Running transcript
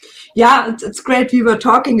Yeah, it's great we were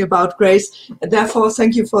talking about Grace. Therefore,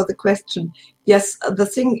 thank you for the question. Yes, the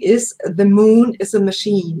thing is, the moon is a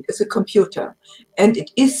machine, is a computer, and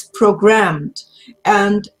it is programmed.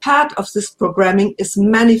 And part of this programming is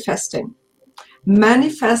manifesting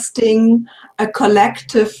a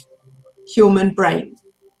collective human brain.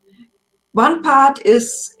 One part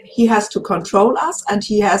is he has to control us, and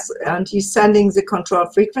he's sending the control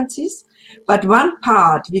frequencies. But one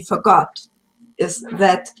part we forgot is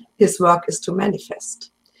that his work is to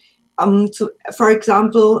manifest. For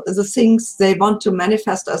example, the things they want to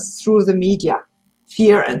manifest us through the media,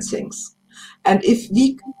 fear and things. And if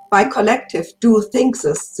we, by collective, do things,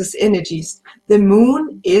 these energies, the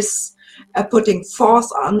moon is putting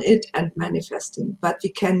force on it and manifesting. But we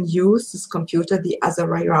can use this computer the other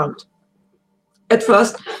way around. At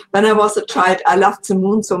first, when I was a child, I loved the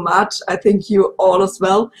moon so much. I think you all as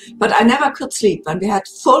well. But I never could sleep. When we had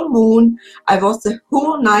full moon, I was the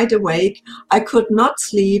whole night awake. I could not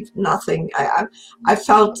sleep, nothing. I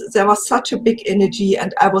felt there was such a big energy,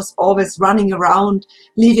 and I was always running around,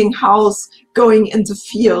 leaving house, going in the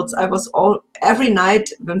fields. I was every night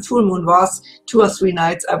when full moon was, 2 or 3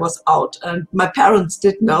 nights, I was out. And my parents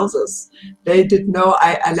didn't know this. They didn't know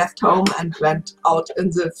I left home and went out in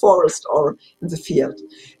the forest or in the field.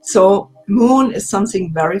 So moon is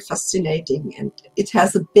something very fascinating, and it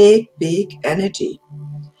has a big, big energy.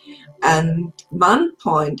 And one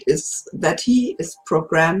point is that he is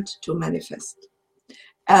programmed to manifest.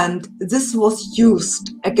 And this was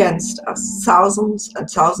used against us thousands and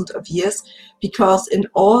thousands of years, because in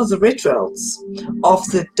all the rituals of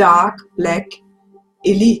the dark black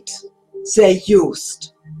elite, they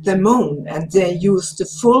used the moon, and they used the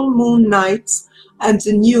full moon nights and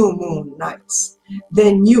the new moon nights.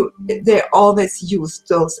 They always used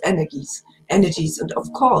those energies, and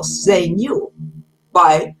of course they knew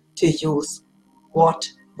why to use what,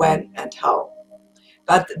 when, and how.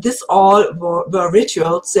 But this all were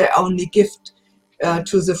rituals they only give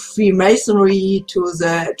to the Freemasonry, to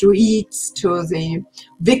the Druids, to the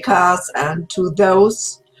Wiccas, and to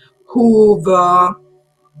those who were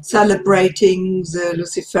celebrating the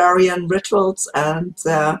Luciferian rituals and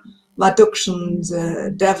the Maduxian,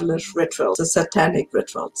 the devilish rituals, the satanic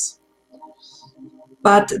rituals.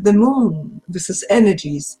 But the moon, with its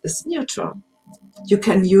energies, is neutral. You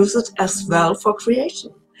can use it as well for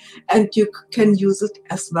creation, and you can use it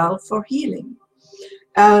as well for healing.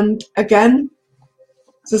 And again,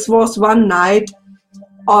 this was one night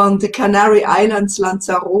on the Canary Islands,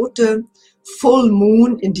 Lanzarote, full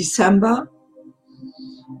moon in December.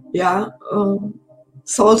 Yeah,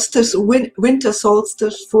 solstice, winter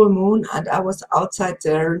solstice, full moon, and I was outside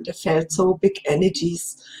there, and I felt so big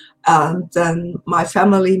energies. And then my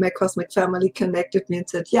family, my cosmic family, connected me and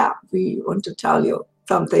said, yeah, we want to tell you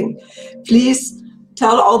something. Please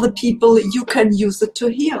tell all the people you can use it to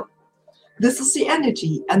heal. This is the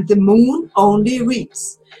energy, and the moon only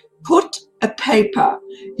reads. Put a paper.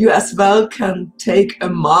 You as well can take a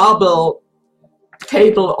marble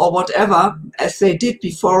table or whatever, as they did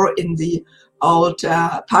before in the old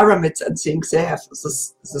pyramids and things. They have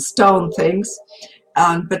the stone things.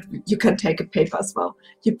 But you can take a paper as well.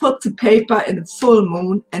 You put the paper in a full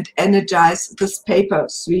moon and energize this paper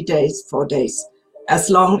 3 days, 4 days, as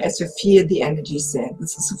long as you feel the energies there.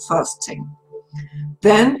 This is the first thing.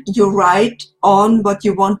 Then you write on what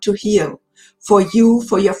you want to heal for you,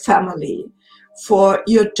 for your family, for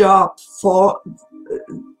your job, for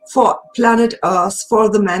planet Earth, for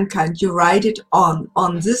the mankind. You write it on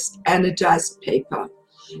this energized paper,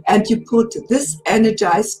 and you put this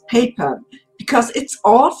energized paper, because it's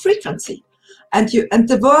all frequency, and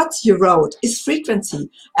the words you wrote is frequency,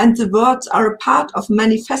 and the words are a part of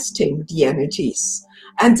manifesting the energies,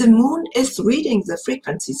 and the moon is reading the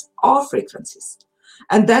frequencies, all frequencies.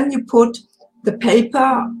 And then you put the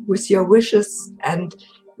paper with your wishes and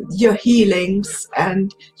your healings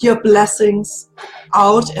and your blessings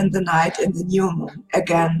out in the night, in the new moon,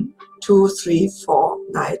 again 2, 3, 4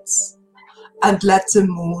 nights, and let the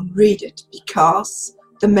moon read it, because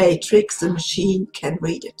the matrix, the machine, can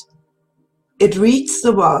read it. It reads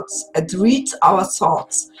the words, it reads our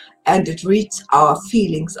thoughts, and it reads our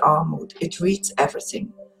feelings, our mood. It reads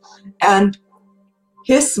everything. And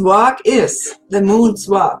his work is, the moon's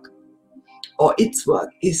work, or its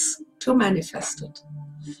work, is to manifest it.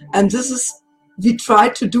 And this is, we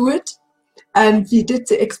tried to do it, and we did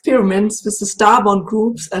the experiments with the Starborn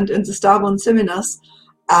groups and in the Starborn seminars,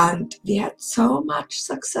 and we had so much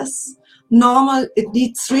success. Normal, it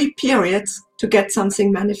needs 3 periods to get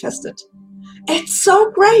something manifested. It's so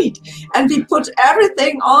great. And we put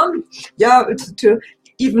everything on, yeah, to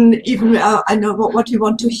I know what we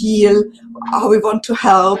want to heal, how we want to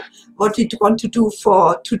help, what we want to do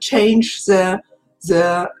to change the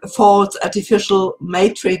false artificial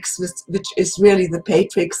matrix, which is really the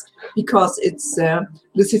Patrix, because it's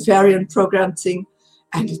Luciferian programming,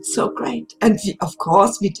 and it's so great. And of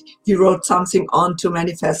course we wrote something on to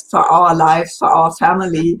manifest for our lives, for our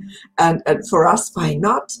family, and for us. Why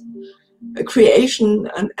not? Creation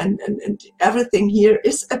and everything here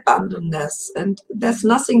is abundantness, and there's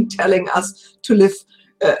nothing telling us to live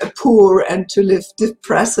poor and to live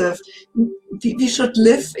depressive. We should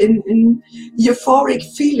live in euphoric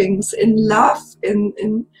feelings, in love,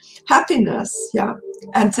 in happiness, yeah.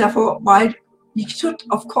 And therefore, why we should,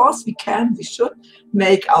 of course, we should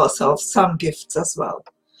make ourselves some gifts as well.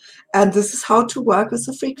 And this is how to work with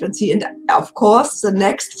the frequency. And of course, the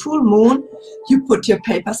next full moon, you put your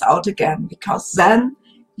papers out again, because then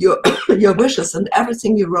your wishes and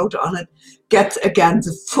everything you wrote on it gets again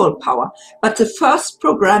the full power. But the first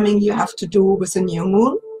programming you have to do with the new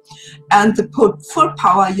moon, and the full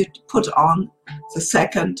power you put on the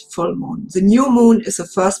second full moon. The new moon is the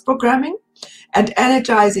first programming, and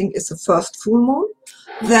energizing is the first full moon.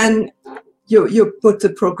 Then you put the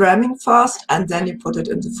programming first, and then you put it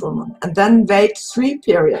in the full moon. And then wait 3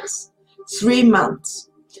 periods, 3 months,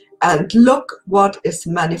 and look what is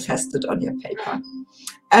manifested on your paper.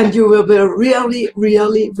 And you will be really,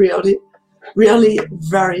 really, really, really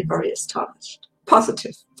very, very astonished.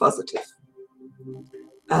 Positive.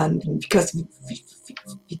 And because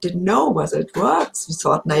we didn't know whether it works, we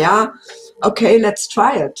thought, okay, let's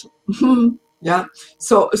try it. Yeah.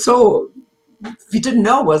 So we didn't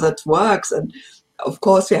know whether it works, and of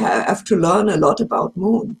course we have to learn a lot about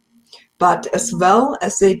moon. But as well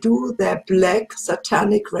as they do their black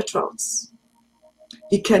satanic rituals,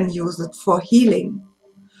 we can use it for healing,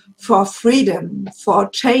 for freedom, for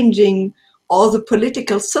changing all the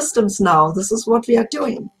political systems now. This is what we are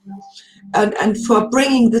doing. And for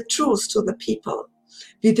bringing the truth to the people.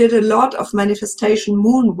 We did a lot of manifestation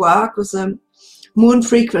moon work with the moon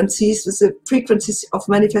frequencies, with the frequencies of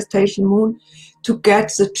manifestation moon, to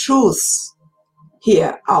get the truth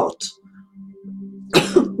here out.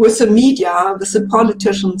 With the media, with the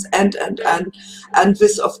politicians, and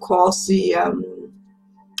with, of course, the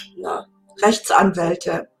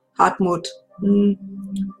Rechtsanwälte, Hartmut,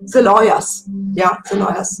 the lawyers,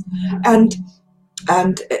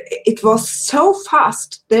 and it was so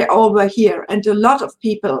fast. They all were here, and a lot of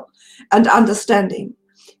people, and understanding.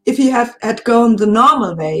 If you had gone the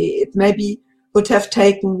normal way, it maybe would have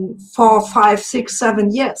taken 4, 5, 6,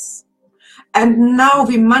 7 years. And now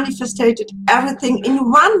we manifested everything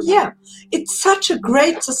in 1 year. It's such a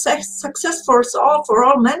great success for us all, for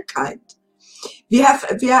all mankind. We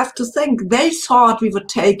have to think, they thought we would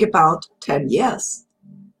take about 10 years.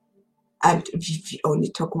 And we only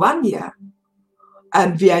took 1 year.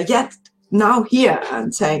 And we are yet now here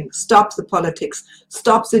and saying, stop the politics,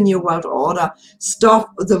 stop the New World Order,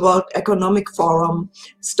 stop the World Economic Forum,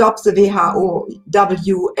 stop the WHO,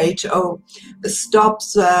 stop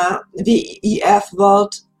the WEF,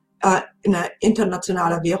 World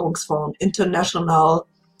Internationaler Währungsfonds, International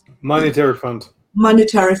Monetary Fund.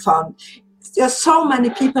 There's so many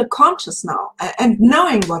people conscious now and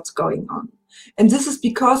knowing what's going on. And this is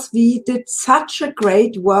because we did such a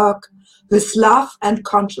great work with love and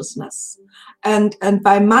consciousness, and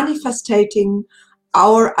by manifesting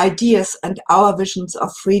our ideas and our visions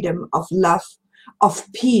of freedom, of love, of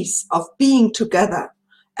peace, of being together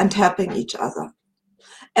and helping each other.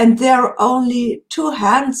 And there are only 2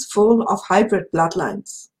 hands full of hybrid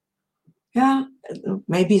bloodlines. Yeah,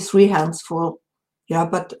 maybe 3 hands full. Yeah,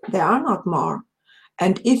 but there are not more.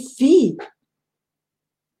 And if we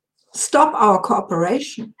stop our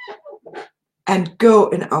cooperation and go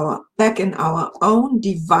back in our own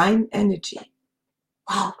divine energy.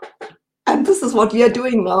 Wow. And this is what we are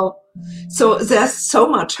doing now. So there's so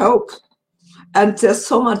much hope, and there's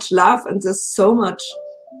so much love, and there's so much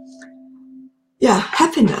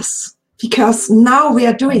happiness, because now we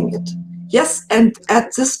are doing it. Yes, and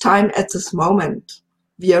at this time, at this moment,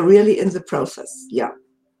 we are really in the process. Yeah.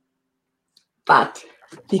 But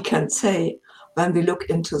we can say, when we look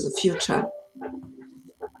into the future,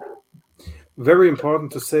 very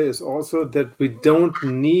important to say is also that we don't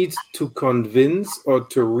need to convince or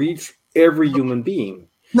to reach every human being.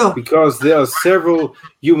 No. Because there are several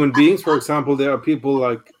human beings. For example, there are people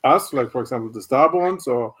like us, like, for example, the Starborns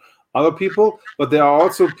or other people, but there are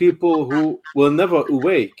also people who will never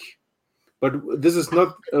awake. But this is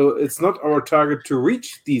not, it's not our target to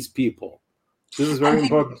reach these people. This is very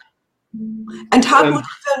important. And Hartmut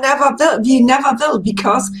we never will,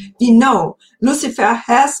 because we know Lucifer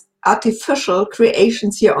has artificial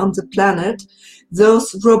creations here on the planet,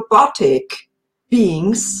 those robotic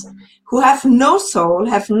beings who have no soul,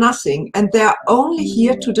 have nothing, and they are only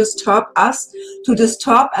here to disturb us, to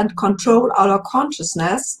disturb and control our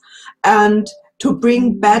consciousness, and to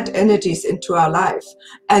bring bad energies into our life.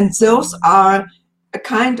 And those are a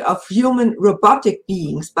kind of human robotic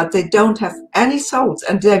beings, but they don't have any souls,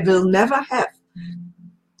 and they will never have.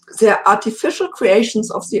 They're artificial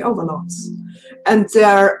creations of the overlords, and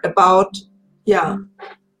they're about, yeah,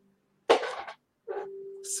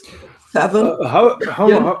 7.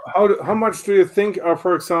 How much do you think are,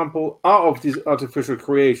 for example, are of these artificial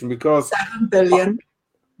creation? Because 7 billion.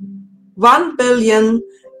 1 billion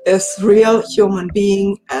is real human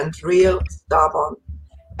being and real starborn,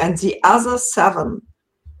 and the other 7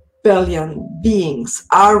 billion beings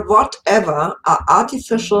are whatever are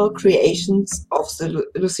artificial creations of the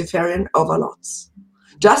Luciferian overlords,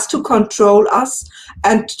 just to control us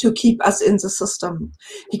and to keep us in the system.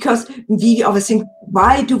 Because we always think,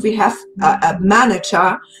 why do we have a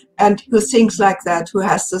manager and who thinks like that, who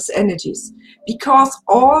has these energies? Because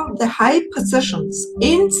all the high positions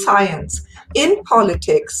in science, in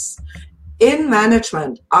politics, in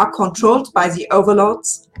management are controlled by the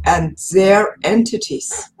overlords and their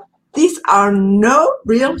entities. These are no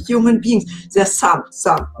real human beings. There's some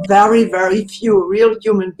very, very few real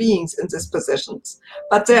human beings in these positions,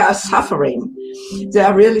 but they are suffering. They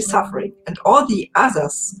are really suffering. And all the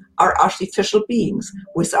others are artificial beings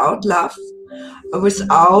without love,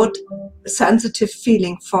 without sensitive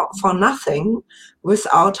feeling for nothing,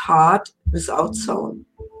 without heart, without soul.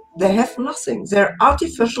 They have nothing. They're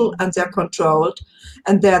artificial and they're controlled,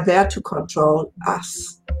 and they're there to control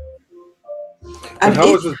us. And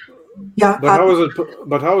how is it? Yeah,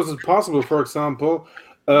 but how is it possible, for example,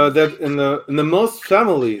 that in the most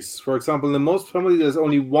families, for example, in the most families, there's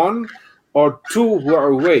only 1 or 2 who are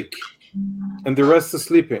awake, and the rest is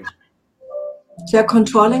sleeping? They're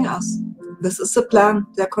controlling us. This is the plan.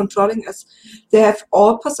 They're controlling us. They have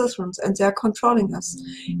all positions, and they're controlling us.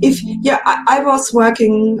 I was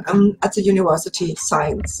working at the university,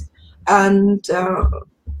 science,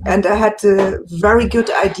 and I had a very good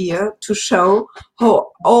idea to show how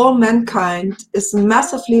all mankind is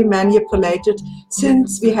massively manipulated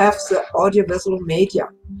since we have the audiovisual media.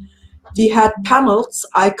 We had panels,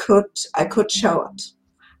 I could show it.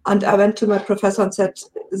 And I went to my professor and said,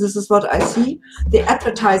 this is what I see. The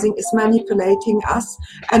advertising is manipulating us.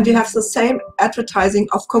 And we have the same advertising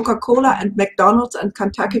of Coca-Cola and McDonald's and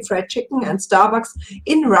Kentucky Fried Chicken and Starbucks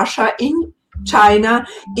in Russia, in China,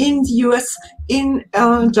 in the US, in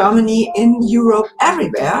Germany, in Europe,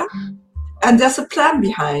 everywhere. And there's a plan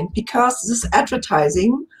behind, because this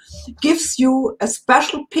advertising gives you a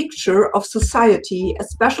special picture of society, a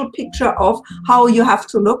special picture of how you have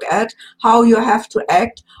to look at, how you have to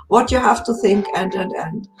act, what you have to think, and.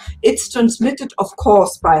 It's transmitted, of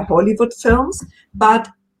course, by Hollywood films, but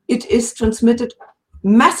it is transmitted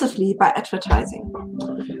massively by advertising.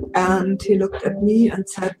 And he looked at me and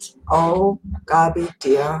said, oh, Gabi,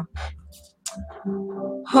 dear,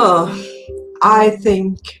 I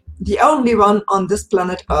think the only one on this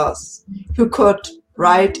planet Earth who could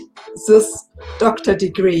write this doctor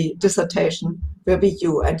degree dissertation will be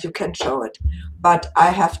you, and you can show it. But I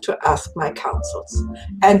have to ask my counsels.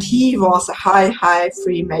 And he was a high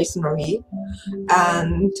Freemasonry,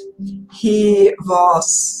 and he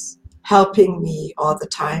was helping me all the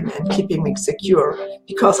time and keeping me secure,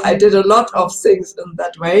 because I did a lot of things in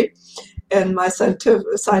that way in my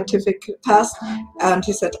scientific past. And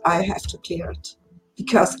he said, I have to clear it,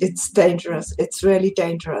 because it's dangerous. It's really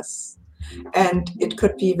dangerous. And it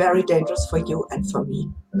could be very dangerous for you and for me.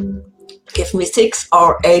 Give me 6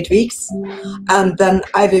 or 8 weeks, and then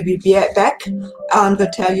I will be back and will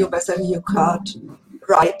tell you whether you could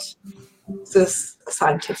write this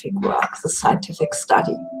scientific work, this scientific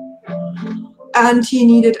study. And he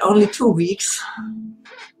needed only 2 weeks.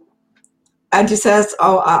 And he says,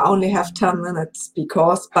 oh, I only have 10 minutes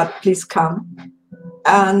but please come.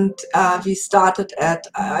 And we started at,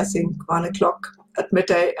 I think, 1 o'clock at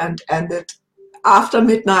midday and ended after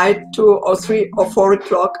midnight, 2 or 3 or 4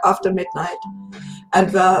 o'clock after midnight.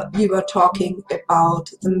 And we were talking about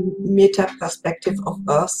the meta perspective of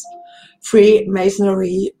Earth,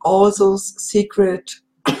 Freemasonry, all those secret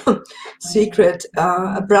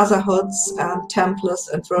brotherhoods and Templars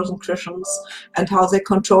and Rosicrucians, and how they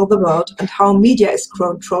control the world and how media is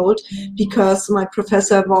controlled, because my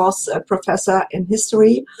professor was a professor in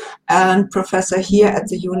history and professor here at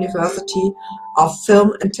the University of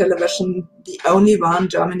Film and Television, the only one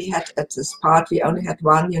Germany had at this part. We only had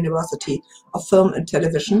one University of Film and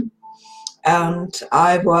Television. And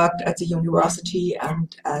I worked at the university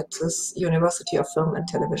and at this University of Film and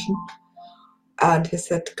Television. And he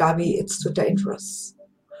said, Gabi, it's too dangerous.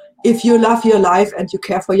 If you love your life and you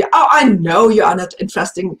care for I know you are not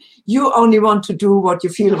interesting. You only want to do what you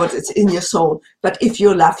feel, what is in your soul. But if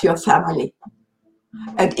you love your family,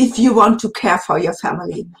 and if you want to care for your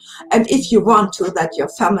family, and if you want to that your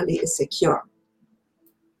family is secure,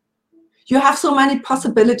 you have so many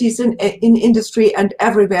possibilities in industry and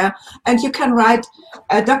everywhere, and you can write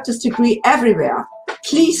a doctor's degree everywhere.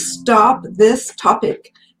 Please stop this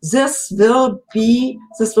topic. This will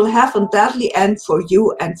have a deadly end for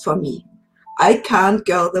you and for me. I can't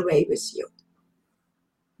go the way with you.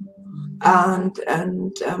 And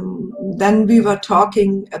then we were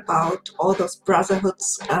talking about all those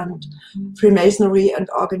brotherhoods and Freemasonry and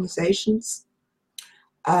organizations.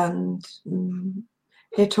 And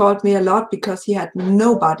he taught me a lot because he had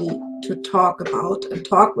nobody to talk about and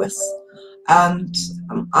talk with. And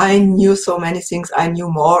I knew so many things. I knew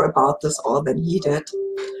more about this all than he did.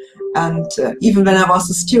 And even when I was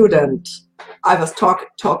a student, I was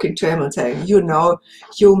talking to him and saying, you know,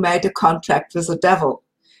 you made a contract with the devil.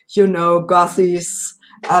 You know, Gothi's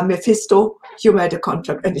Mephisto, you made a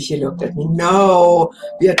contract. And he looked at me, no,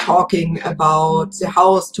 we are talking about the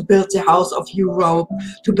house, to build the house of Europe,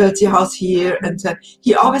 to build the house here. And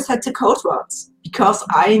he always had the code words because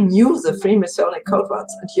I knew the Freemasonic code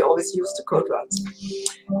words and he always used the code words.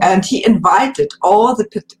 And he invited all the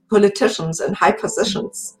politicians in high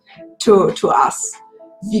positions to us.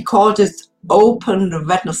 We called it Open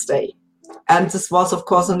Wednesday. And this was, of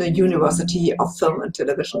course, in the University of Film and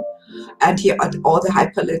Television. And he had all the high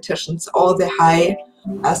politicians, all the high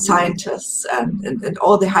scientists, and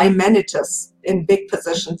all the high managers in big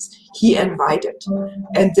positions he invited.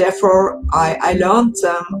 And therefore, I learned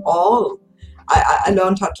them all. I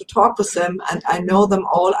learned how to talk with them, and I know them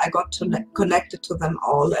all. I got connected to them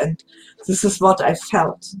all. And this is what I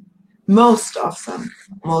felt. Most of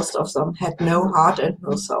them had no heart and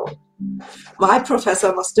no soul. My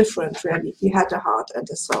professor was different, really. He had a heart and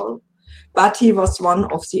a soul. But he was one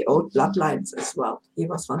of the old bloodlines as well. He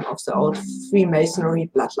was one of the old Freemasonry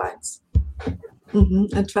bloodlines.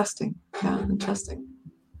 Interesting. Yeah, interesting.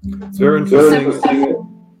 It's very interesting.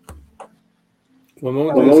 One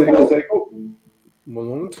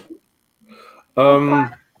moment.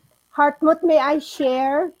 Hartmut, may I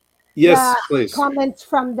share? Yes, please. Comments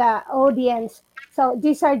from the audience. So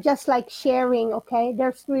these are just like sharing, okay?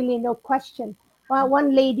 There's really no question. Well,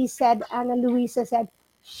 one lady said, Anna Luisa said,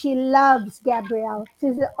 she loves Gabrielle.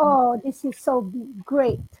 She said, oh, this is so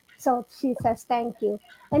great. So she says, thank you.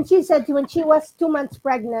 And she said when she was 2 months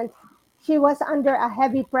pregnant, she was under a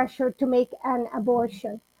heavy pressure to make an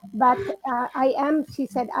abortion. But she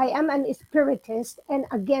said, I am an spiritist and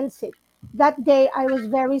against it. That day, I was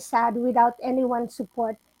very sad without anyone's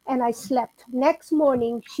support, and I slept. Next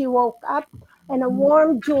morning, she woke up, and a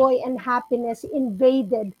warm joy and happiness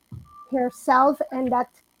invaded herself, and that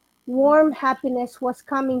warm happiness was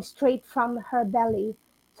coming straight from her belly.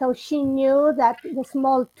 So she knew that the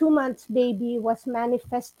small 2 months baby was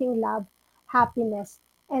manifesting love, happiness,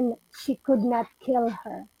 and she could not kill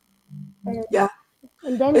her. Yeah.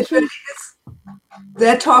 And then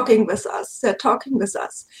they're talking with us. They're talking with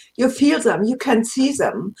us. You feel them. You can see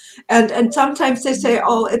them. And sometimes they say,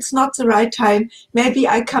 oh, it's not the right time. Maybe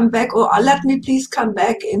I come back, or let me please come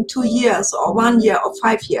back in 2 years or 1 year or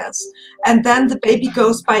 5 years. And then the baby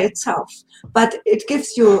goes by itself. But it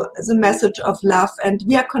gives you the message of love, and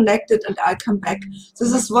we are connected, and I come back.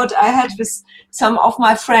 This is what I had with some of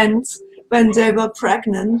my friends when they were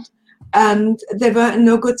pregnant. And they were in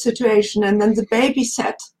no good situation. And then the baby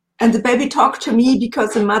said, and the baby talked to me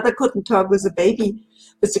because the mother couldn't talk with the baby,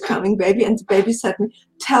 with the coming baby. And the baby said,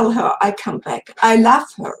 tell her I come back. I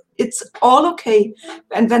love her. It's all okay.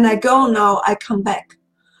 And when I go now, I come back.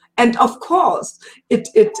 And of course, it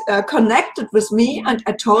connected with me. And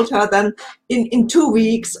I told her then in 2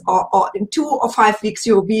 weeks or in 2 or 5 weeks,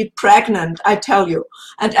 you'll be pregnant, I tell you.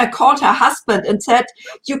 And I called her husband and said,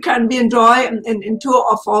 you can be enjoy in 2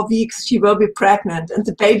 or 4 weeks, she will be pregnant. And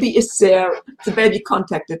the baby is there. The baby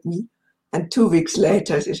contacted me. And 2 weeks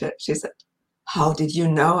later, she said, how did you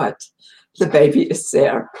know it? The baby is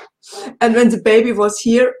there. And when the baby was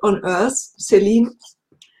here on earth, Celine,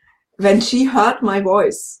 when she heard my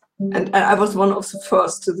voice, and I was one of the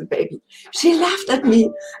first to the baby, she laughed at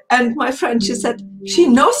me. And my friend, she said, she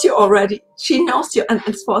knows you already. She knows you. And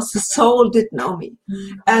it was the soul did know me.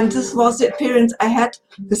 And this was the appearance I had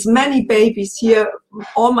with many babies here.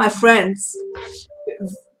 All my friends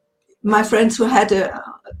who had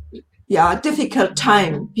a difficult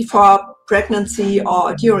time before pregnancy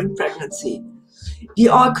or during pregnancy. We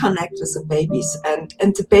all connect with the babies, and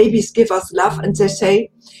the babies give us love, and they say,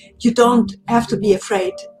 you don't have to be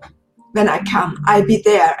afraid. When I come, I be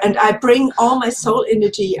there, and I bring all my soul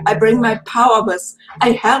energy. I bring my power with.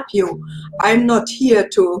 I help you. I'm not here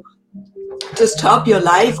to disturb your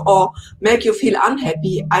life or make you feel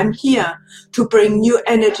unhappy. I'm here to bring new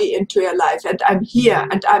energy into your life, and I'm here,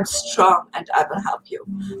 and I'm strong, and I will help you.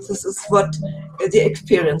 This is what the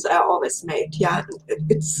experience I always made. Yeah,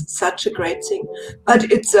 it's such a great thing,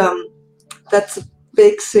 but it's that's a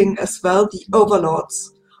big thing as well. The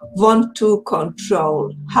overlords want to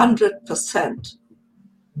control 100%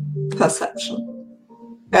 perception,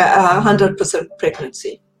 100%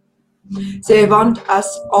 pregnancy. They want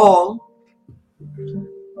us all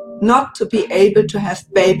not to be able to have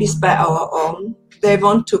babies by our own. They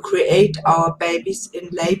want to create our babies in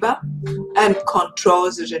labor and control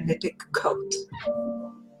the genetic code.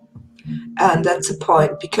 And that's the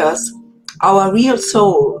point, because our real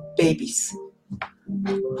soul babies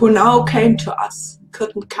who now came to us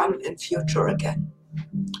couldn't come in future again,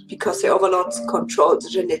 because the overlords control the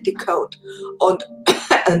genetic code.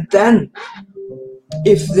 And then,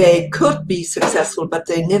 if they could be successful, but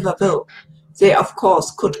they never will, they of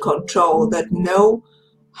course could control that no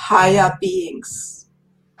higher beings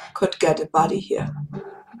could get a body here,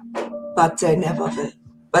 but they never will.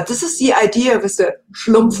 But this is the idea with the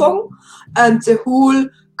Schlumpfung and the whole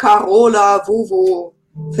Carola Vuvu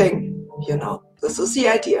thing, you know. This is the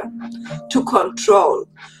idea, to control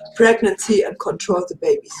pregnancy and control the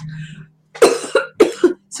babies.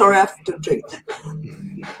 Sorry, I have to drink.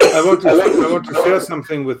 I want to share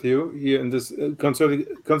something with you here in this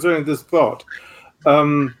concerning this thought.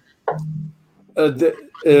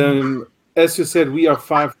 As you said, we are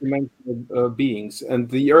 5-dimensional beings, and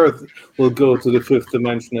the Earth will go to the 5th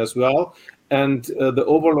dimension as well. And the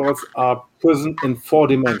overlords are present in 4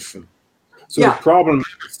 dimensions. So the problem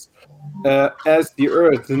is, as the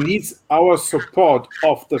Earth needs our support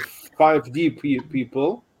of the 5D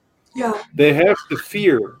people, they have the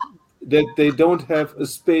fear that they don't have a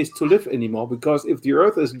space to live anymore, because if the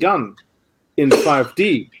Earth is gone in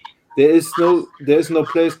 5D, there is no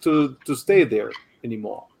place to stay there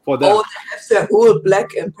anymore for them. Oh, they have the whole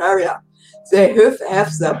black empire. They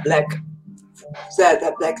have the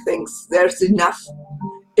black things. There's enough.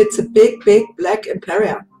 It's a big black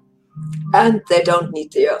empire, and they don't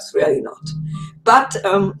need the Earth, really not. But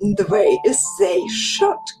the way is they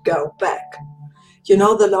should go back. You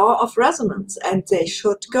know, the law of resonance, and they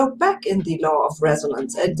should go back in the law of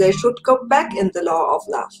resonance, and they should go back in the law of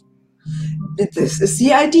love. This is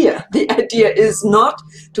the idea. The idea is not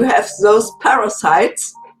to have those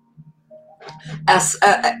parasites as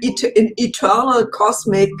eternal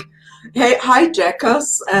cosmic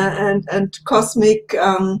hijackers and cosmic,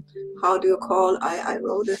 how do you call, I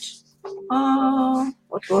wrote it.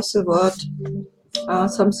 What was the word?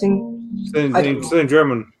 Something. In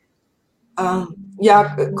German.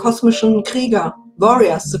 Kosmischen Krieger,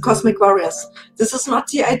 warriors, the cosmic warriors. This is not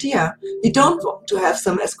the idea. We don't want to have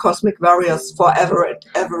them as cosmic warriors forever and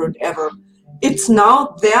ever and ever. It's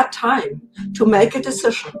now their time to make a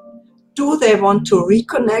decision. Do they want to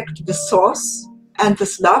reconnect with Source and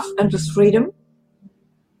with love and with freedom?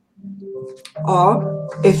 Or,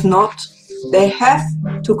 if not, they have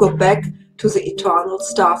to go back to the eternal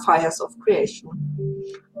star fires of creation.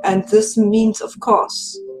 And this means, of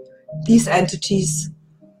course, these entities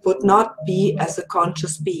would not be as a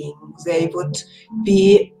conscious being. They would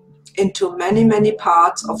be into many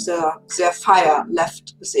parts of their fire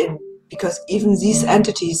left within, because even these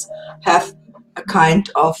entities have a kind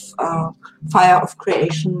of fire of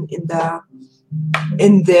creation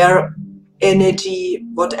in their energy,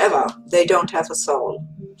 whatever. They don't have a soul.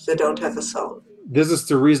 They don't have a soul. This is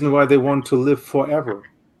the reason why they want to live forever.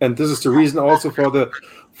 And this is the reason also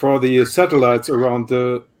for the satellites around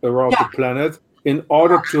the planet, in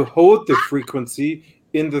order to hold the frequency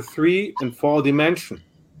in the 3 and 4 dimension.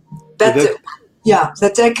 That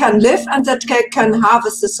they can live and that they can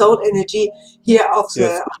harvest the soul energy here of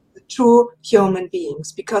the true human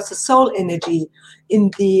beings, because the soul energy in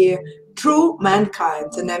the true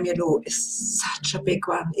mankind, the Namyalu, is such a big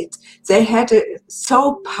one. They had a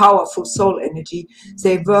so powerful soul energy.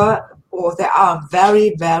 They are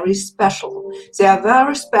very, very special. They are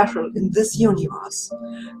very special in this universe.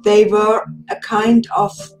 They were a kind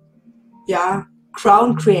of,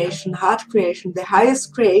 crown creation, heart creation, the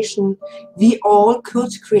highest creation we all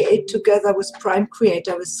could create together with Prime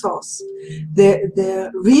Creator, with Source.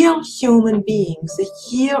 The real human beings, the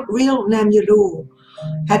real Namyalu,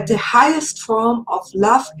 had the highest form of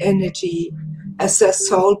love energy as their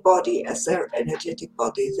soul body, as their energetic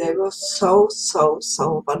body. They were so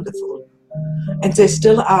wonderful. And they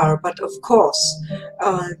still are, but of course,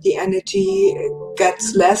 the energy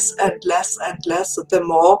gets less and less and less the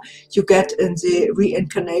more you get in the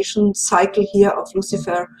reincarnation cycle here of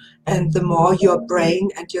Lucifer, and the more your brain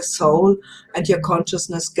and your soul and your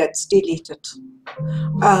consciousness gets deleted.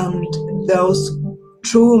 And those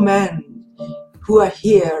true men who are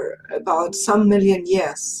here about some million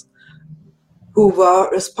years, who were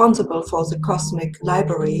responsible for the cosmic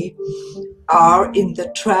library, are in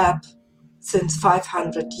the trap since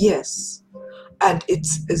 500 years. And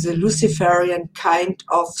it's the Luciferian kind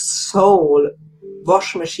of soul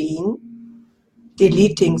wash machine,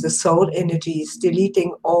 deleting the soul energies,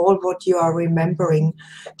 deleting all what you are remembering,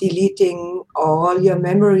 deleting all your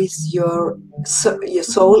memories, your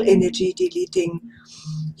soul energy, deleting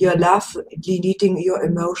your love, deleting your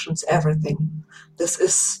emotions, everything. This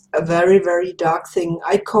is a very, very dark thing.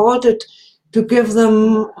 I called it, to give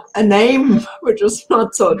them a name which is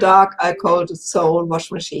not so dark, I called it soul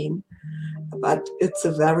wash machine. But it's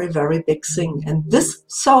a very, very big thing. And this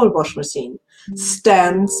soul wash machine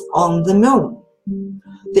stands on the moon.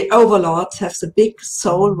 The overlords have the big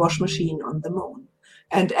soul wash machine on the moon.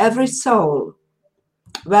 And every soul,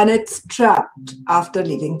 when it's trapped after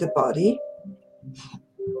leaving the body,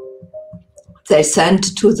 they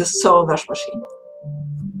send to the soul wash machine.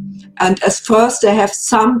 And at first they have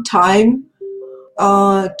some time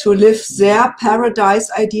to live their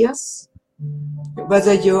paradise ideas,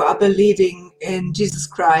 whether you are believing in Jesus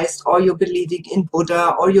Christ, or you're believing in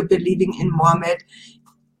Buddha, or you're believing in Mohammed.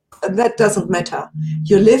 That doesn't matter.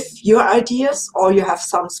 You live your ideas, or you have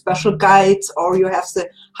some special guides, or you have the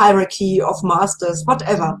hierarchy of masters,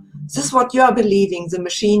 whatever. This is what you are believing. The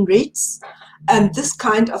machine reads, and this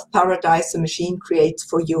kind of paradise the machine creates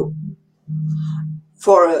for you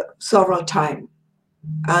for several time.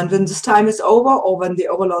 And when this time is over, or when the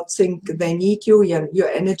overlords think they need you, your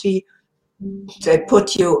energy, they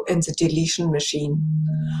put you in the deletion machine.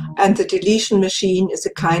 And the deletion machine is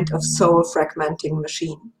a kind of soul fragmenting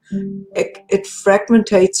machine. It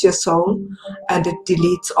fragmentates your soul, and it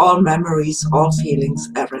deletes all memories, all feelings,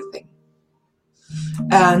 everything.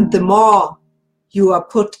 And the more you are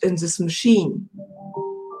put in this machine,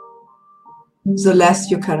 the less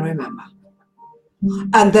you can remember.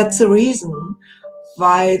 And that's the reason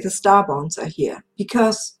why the Starborns are here,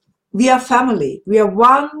 because we are family. We are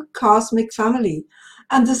one cosmic family,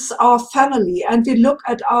 and this is our family. And we look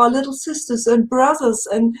at our little sisters and brothers,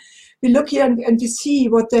 and we look here and we see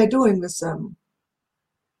what they're doing with them.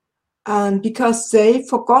 And because they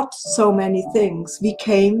forgot so many things, we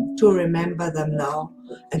came to remember them now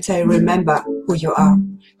and say, remember who you are,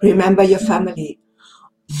 remember your family,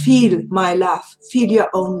 feel my love, feel your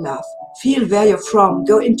own love, feel where you're from,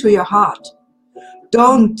 go into your heart.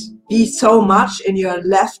 Don't be so much in your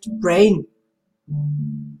left brain,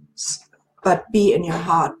 but be in your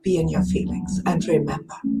heart, be in your feelings, and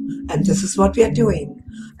remember. And this is what we are doing.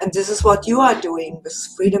 And this is what you are doing with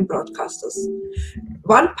Freedom Broadcasters.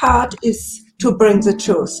 One part is to bring the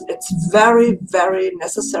truth. It's very, very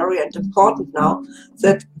necessary and important now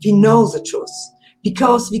that we know the truth,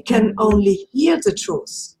 because we can only hear the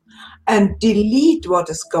truth and delete what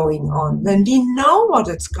is going on when we know what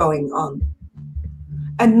is going on.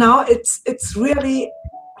 And now it's really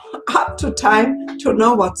up to time to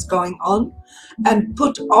know what's going on and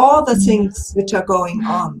put all the things which are going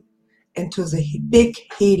on into the big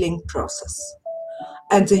healing process.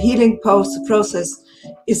 And the healing process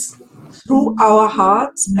is through our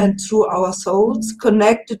hearts and through our souls,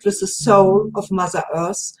 connected with the soul of Mother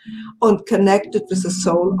Earth, and connected with the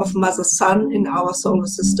soul of Mother Sun in our solar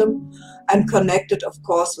system, and connected, of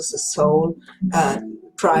course, with the soul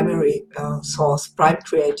primary source, prime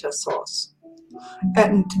creator source.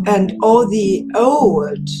 And all the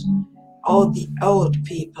old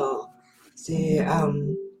people, the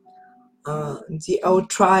old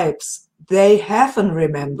tribes, they have a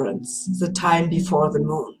remembrance the time before the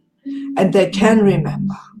moon, and they can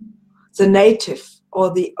remember. The native,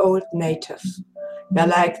 or the old native, they're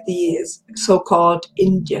like the so-called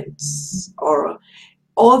Indians, or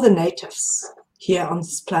all the natives here on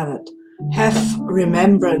this planet have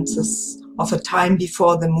remembrances of a time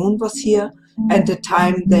before the moon was here, and the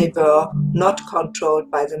time they were not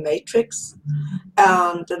controlled by the matrix.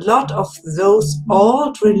 And a lot of those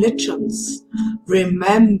old religions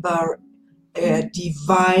remember a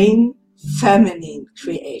divine feminine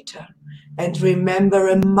creator, and remember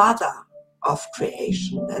a mother of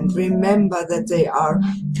creation, and remember that they are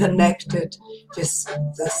connected with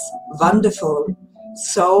this wonderful,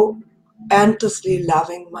 so endlessly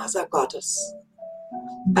loving Mother Goddess.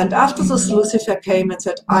 And after this, Lucifer came and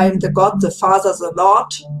said, I am the God, the Father, the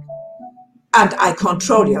Lord, and I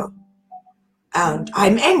control you. and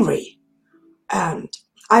I'm angry, and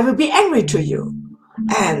I will be angry to you,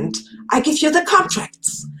 and I give you the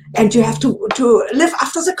contracts, and you have to live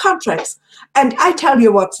after the contracts, and I tell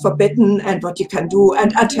you what's forbidden and what you can do,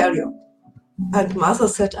 and I tell you. And Mother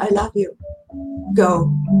said, I love you.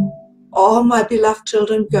 Go. All my beloved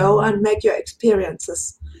children, go and make your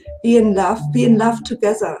experiences. Be in love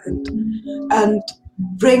together, and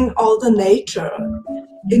bring all the nature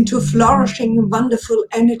into flourishing, wonderful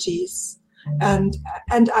energies. And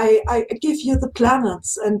I give you the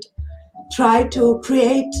planets and try to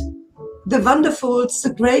create the wonderful,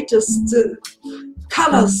 the greatest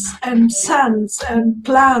colors and suns and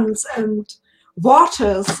plants and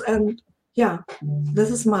waters. And yeah,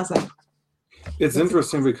 this is Mother. It's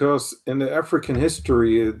interesting because in the African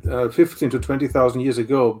history, 15 to 20,000 years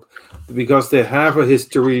ago, because they have a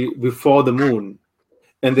history before the moon,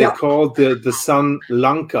 and they called the sun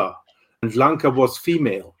Lanka, and Lanka was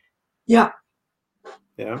female. Yeah.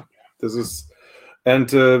 Yeah. This is,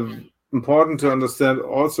 and important to understand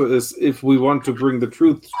also is, if we want to bring the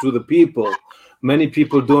truth to the people, many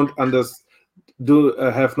people don't understand,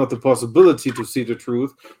 have not the possibility to see the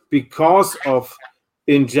truth because of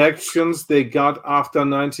injections they got after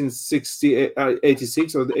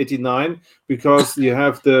 1986 or 89, because you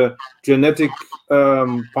have the genetic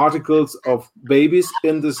particles of babies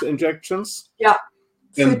in these injections. Yeah.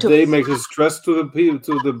 And they make a stress to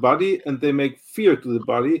the body, and they make fear to the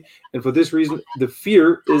body. And for this reason, the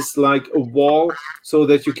fear is like a wall, so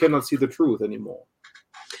that you cannot see the truth anymore.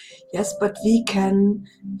 Yes, but we can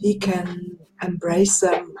embrace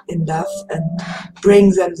them in love and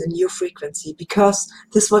bring them the new frequency, because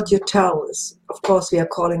this is what you tell us. Of course, we are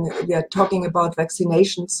talking about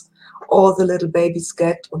vaccinations. All the little babies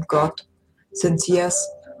get and got since years.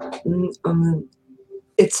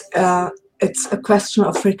 It's a question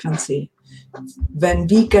of frequency. When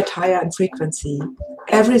we get higher in frequency,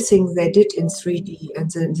 everything they did in 3D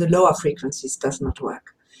and in the lower frequencies does not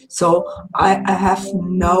work. So I have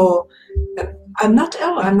I'm not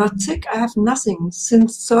ill, I'm not sick, I have nothing.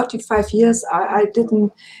 Since 35 years, I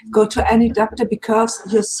didn't go to any doctor, because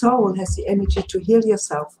your soul has the energy to heal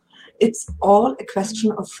yourself. It's all a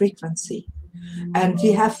question of frequency. And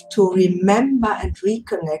we have to remember and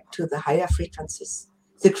reconnect to the higher frequencies.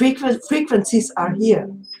 The frequencies are here,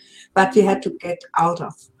 but we had to get out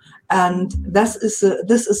of. And this is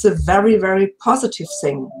a very, very positive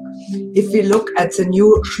thing. If we look at the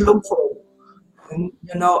new Schlumpfung,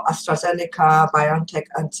 AstraZeneca, BioNTech,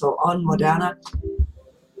 and so on, Moderna,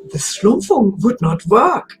 the Schlumpfung would not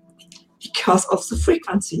work because of the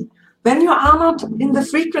frequency. When you are not in the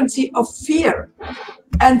frequency of fear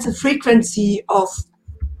and the frequency of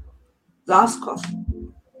SARS-CoV,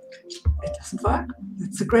 it doesn't work.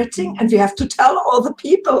 It's a great thing. And we have to tell all the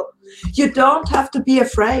people, you don't have to be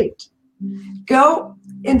afraid. Go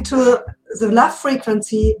into the love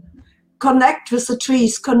frequency, connect with the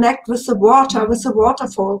trees, connect with the water, with the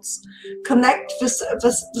waterfalls, connect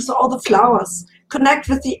with all the flowers, connect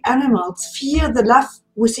with the animals, feel the love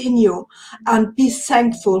within you, and be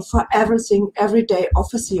thankful for everything every day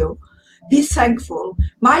offers you. Be thankful.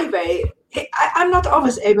 My way, I'm not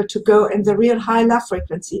always able to go in the real high love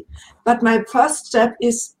frequency, but my first step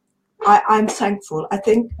is I'm thankful. I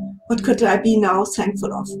think, what could I be now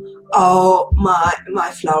thankful of? Oh,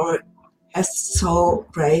 my flower is so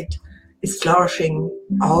great. It's flourishing.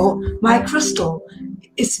 Oh, my crystal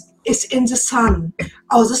is in the sun.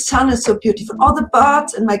 Oh, the sun is so beautiful. All the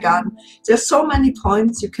birds in my garden. There's so many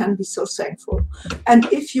points you can be so thankful. And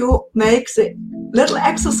if you make the little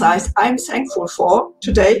exercise I'm thankful for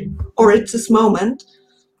today, or at this moment,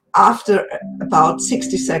 after about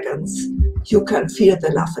 60 seconds, you can feel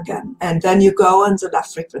the love again. And then you go on the love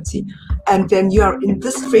frequency. And when you're in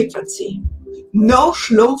this frequency, no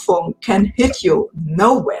Schlumpfung can hit you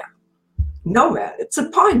nowhere. Nowhere. It's a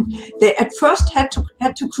point. They at first had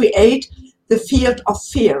to create the field of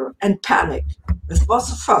fear and panic. This was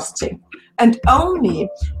the first thing. And only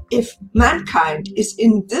if mankind is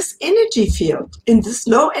in this energy field, in this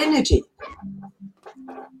low energy,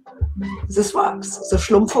 this works. The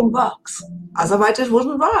Schlumpfung works. Otherwise it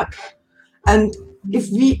wouldn't work. And if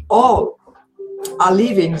we all are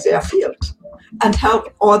leaving their field and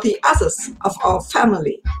help all the others of our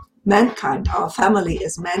family, mankind, our family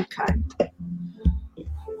is mankind,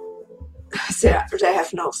 they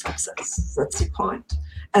have no success. That's the point.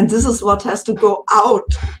 And this is what has to go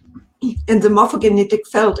out in the morphogenetic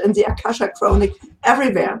field, in the Akasha Chronic,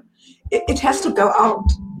 everywhere. It has to go out.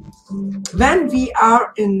 When we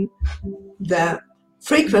are in the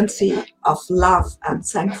frequency of love and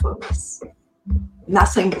thankfulness,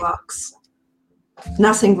 nothing works.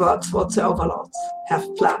 Nothing works what the overlords have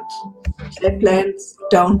planned. Their plans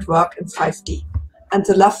don't work in 5D. And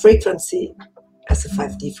the love frequency is a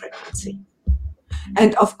 5D frequency.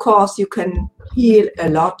 And of course, you can heal a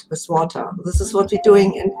lot with water. This is what we're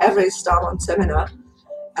doing in every Star One seminar.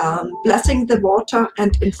 Blessing the water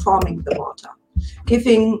and informing the water.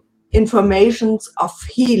 Giving informations of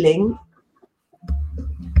healing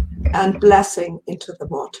and blessing into the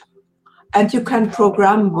water. And you can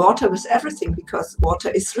program water with everything because water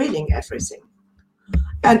is healing everything.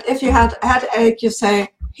 And if you had headache, you say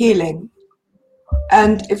healing.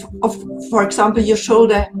 And if, for example, your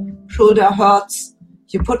shoulder hurts,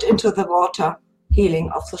 you put into the water healing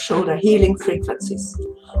of the shoulder, healing frequencies.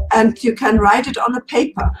 And you can write it on a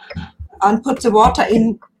paper and put the water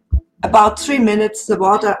in. About 3 minutes, the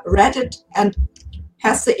water read it and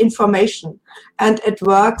has the information. And it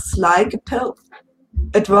works like a pill.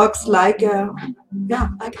 It works like a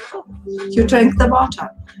pill. You drink the water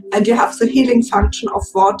and you have the healing function of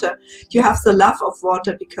water. You have the love of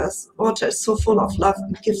water because water is so full of love.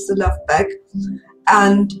 It gives the love back.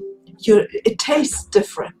 And it tastes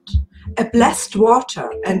different. A blessed water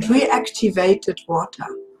and reactivated water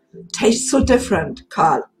tastes so different,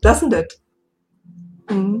 Carl, doesn't it?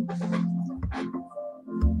 Mm.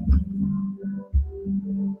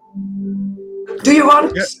 Do you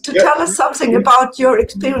want to tell us something about your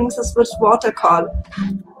experiences with water, Carl?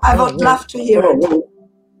 I would love to hear it.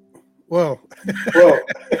 Well,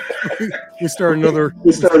 we start another.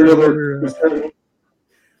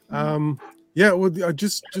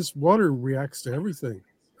 Just water reacts to everything.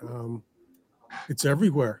 It's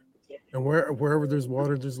everywhere, and wherever there's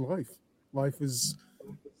water, there's life. Life is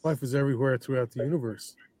everywhere throughout the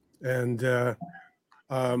universe, and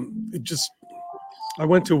I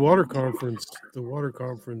went to a water conference. The water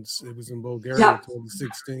conference. It was in Bulgaria in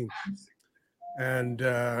 2016, and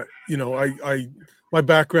my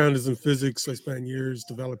background is in physics. I spent years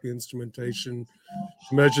developing instrumentation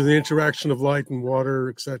to measure the interaction of light and water,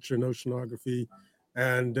 etc., and oceanography.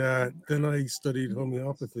 And then I studied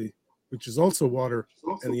homeopathy, which is also water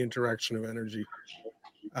and the interaction of energy.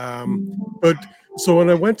 But so when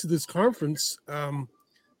I went to this conference,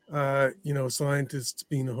 scientists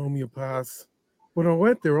being a homeopath, when I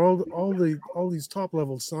went there, all these top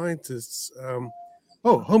level scientists,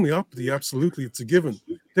 homeopathy, absolutely, it's a given.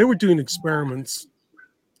 They were doing experiments,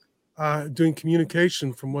 doing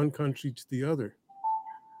communication from one country to the other,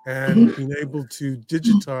 and being able to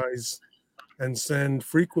digitize and send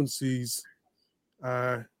frequencies,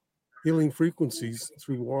 healing frequencies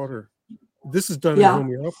through water. This is done in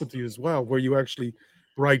homeopathy as well, where you actually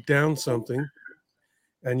write down something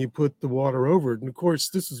and you put the water over it. And of course,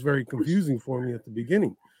 this was very confusing for me at the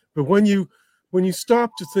beginning. But when you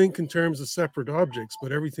stop to think in terms of separate objects,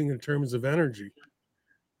 but everything in terms of energy,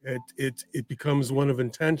 it becomes one of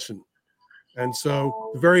intention. And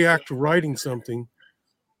so the very act of writing something,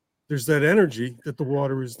 there's that energy that the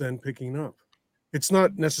water is then picking up. It's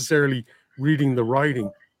not necessarily reading the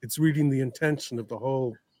writing, it's reading the intention of the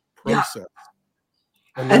whole process.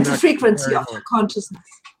 And the frequency of the consciousness.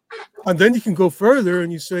 And then you can go further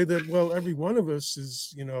and you say that, well, every one of us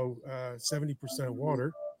is, 70%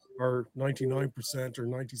 water, or 99% or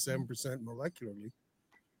 97% molecularly.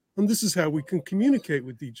 And this is how we can communicate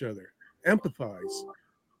with each other, empathize,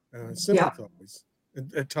 sympathize,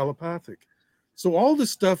 and telepathic. So all the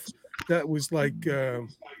stuff that was like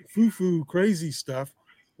foo-foo crazy stuff,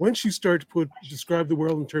 once you start to describe the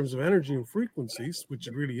world in terms of energy and frequencies, which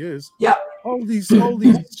it really is, all these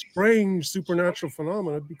strange supernatural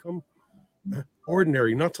phenomena become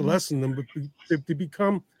ordinary, not to lessen them, but they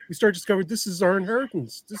become, we start to discover this is our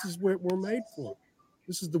inheritance. This is what we're made for.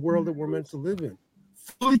 This is the world that we're meant to live in.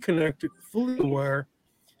 Fully connected, fully aware,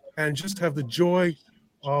 and just have the joy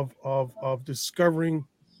of discovering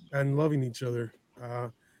and loving each other.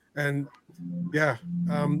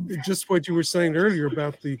 Just what you were saying earlier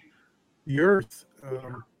about the earth.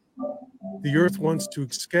 The earth wants to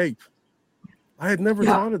escape. I had never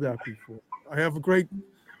thought of that before. I have a great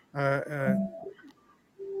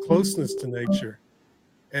closeness to nature,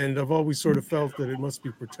 and I've always sort of felt that it must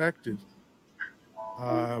be protected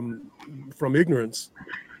from ignorance.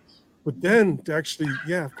 But then to actually,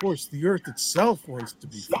 of course, the earth itself wants to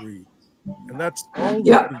be free, and that's all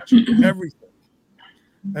the creatures, everything.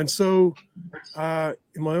 And so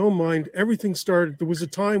in my own mind, everything started, there was a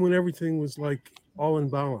time when everything was like all in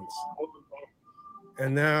balance,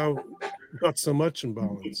 and now not so much in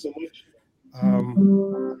balance.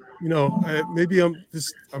 Maybe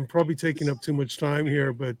I'm probably taking up too much time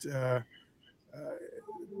here, but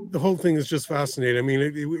the whole thing is just fascinating. I mean,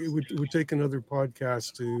 it would take another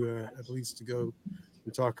podcast to at least to go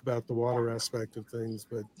to talk about the water aspect of things,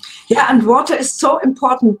 but yeah, and water is so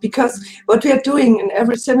important, because what we are doing in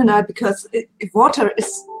every seminar, because water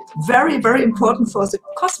is very, very important for the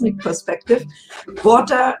cosmic perspective.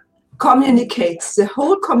 Water communicates. The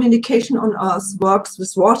whole communication on Earth works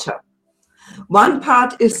with water. One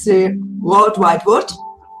part is the worldwide wood,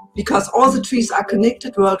 because all the trees are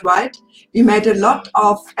connected worldwide. We made a lot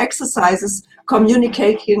of exercises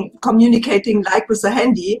communicating like with a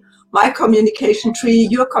handy, my communication tree,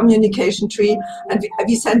 your communication tree, and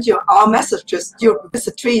we send you our messages with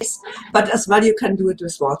the trees, but as well you can do it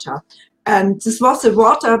with water. And this was the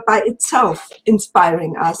water by itself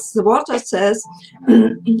inspiring us. The water says,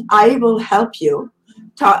 I will help you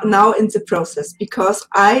now in the process, because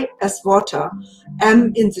I, as water,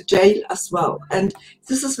 am in the jail as well. And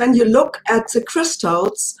this is when you look at the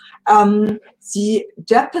crystals, the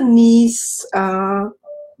Japanese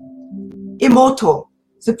Emoto,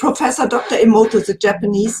 the Professor Dr. Emoto, the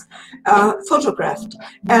Japanese, photographed.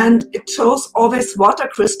 And it shows always water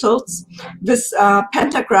crystals with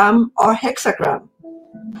pentagram or hexagram,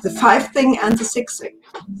 the 5 thing and the 6 thing.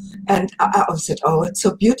 And I said, oh, it's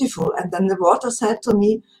so beautiful. And then the water said to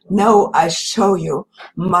me, no, I show you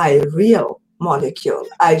my real molecule.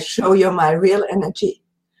 I show you my real energy.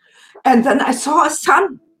 And then I saw a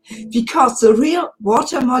sun, because the real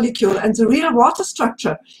water molecule and the real water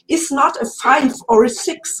structure is not a 5 or a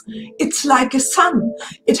 6. It's like a sun.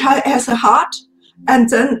 It has a heart. And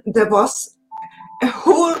then there was a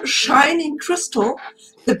whole shining crystal.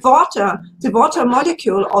 The water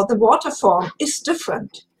molecule or the water form is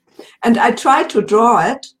different. And I tried to draw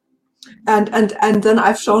it, and then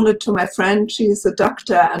I've shown it to my friend. She's a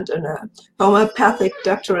doctor and a homeopathic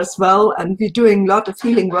doctor as well, and we're doing a lot of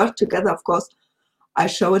healing work together, of course. I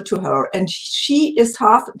show it to her, and she is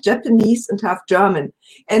half Japanese and half German,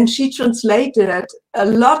 and she translated a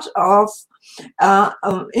lot of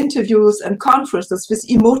interviews and conferences with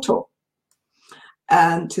Emoto.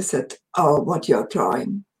 And she said, oh, what you're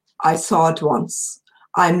drawing, I saw it once.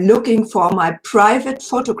 I'm looking for my private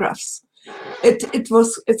photographs.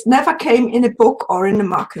 It never came in a book or in a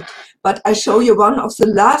market, but I show you one of the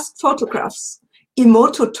last photographs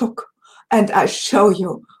Emoto took, and I show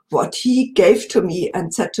you what he gave to me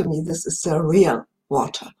and said to me, this is the real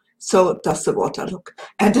water. So does the water look.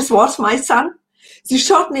 And this was my son. He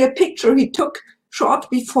showed me a picture he took short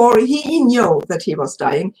before he knew that he was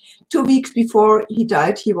dying. 2 weeks before he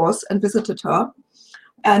died, he was and visited her.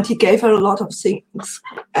 And he gave her a lot of things.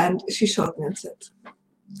 And she showed me and said,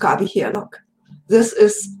 Gabi, here, look. This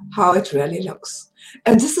is how it really looks.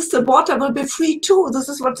 And this is the water will be free too. This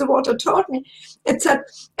is what the water told me. It said,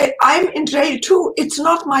 I'm in jail too. It's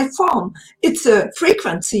not my form. It's a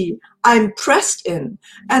frequency I'm pressed in.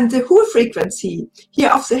 And the whole frequency here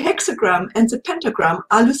of the hexagram and the pentagram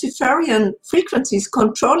are Luciferian frequencies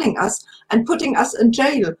controlling us and putting us in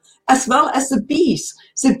jail, as well as the bees.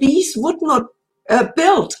 The bees would not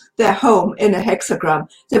build their home in a hexagram.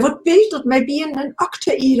 They would build it maybe in an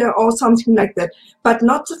octaeder or something like that, but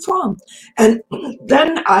not the form. And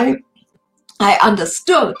then I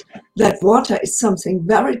understood that water is something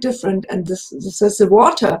very different, and this is the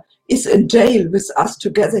water is in jail with us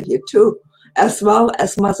together here too, as well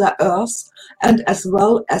as Mother Earth, and as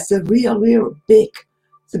well as the real big,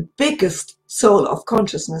 the biggest soul of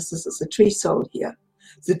consciousness. This is the tree soul here.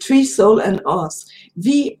 The tree soul and us.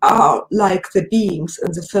 We are like the beings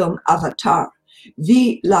in the film Avatar.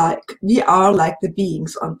 We are like the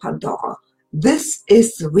beings on Pandora. This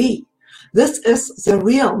is we. This is the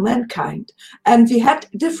real mankind. And we had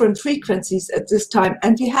different frequencies at this time,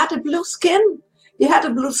 and we had a blue skin. We had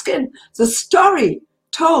a blue skin. The story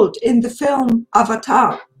told in the film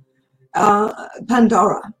Avatar,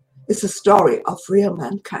 Pandora, is a story of real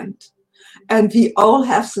mankind. And we all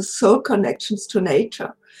have the soul connections to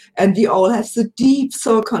nature. And we all have the deep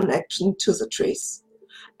soul connection to the trees.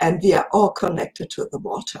 And we are all connected to the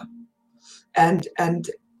water. And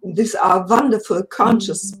these are wonderful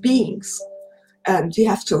conscious beings. And we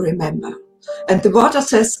have to remember. And the water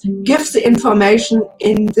says, give the information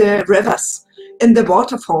in the rivers, in the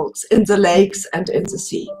waterfalls, in the lakes and in the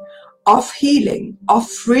sea, of healing, of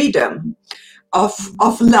freedom,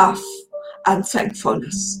 of love and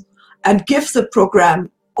thankfulness. And give the program,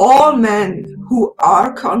 all men who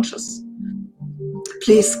are conscious,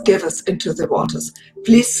 please give us into the waters.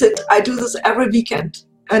 Please sit. I do this every weekend.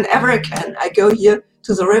 Whenever I can, I go here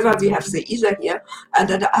to the river. We have the Isar here, and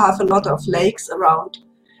then I have a lot of lakes around,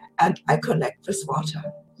 and I connect with water.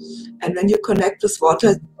 And when you connect with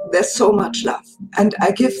water, there's so much love. And I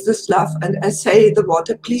give this love, and I say the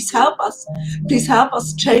water, please help us. Please help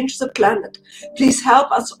us change the planet. Please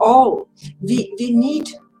help us all. We need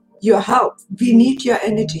your help. We need your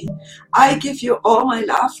energy. I give you all my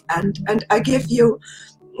love, and I give you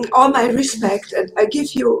all my respect, and I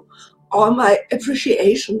give you all my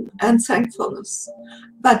appreciation and thankfulness.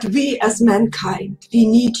 But we as mankind, we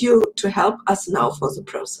need you to help us now for the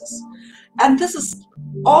process. And this is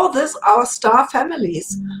all this our star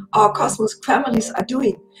families, our cosmos families are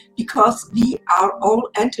doing, because we are all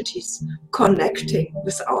entities connecting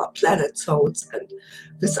with our planet souls and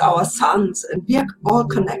with our suns, and we are all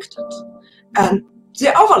connected. And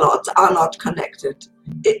the overlords are not connected.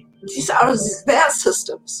 These are their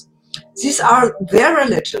systems. These are their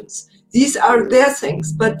religions. These are their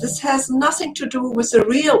things. But this has nothing to do with the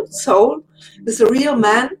real soul, with the real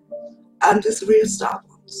man, and with the real star.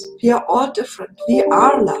 We are all different. We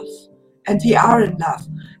are love, and we are in love,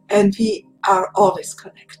 and we are always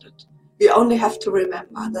connected. We only have to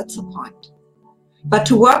remember, that's the point. But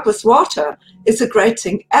to work with water is a great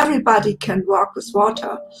thing. Everybody can work with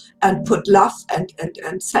water and put love and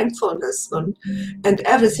thankfulness and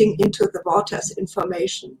everything into the water as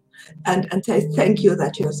information, and say thank you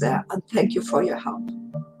that you're there, and thank you for your help.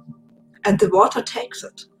 And the water takes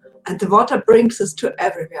it, and the water brings us to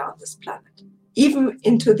everywhere on this planet. Even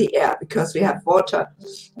into the air, because we have water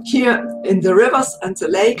here in the rivers and the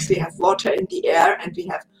lakes, we have water in the air, and we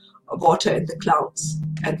have water in the clouds,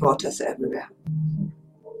 and water is everywhere.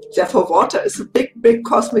 Therefore, water is a big, big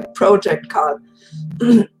cosmic project, Carl.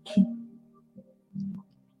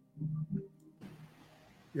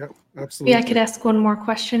 Yeah, absolutely. Yeah, I could ask one more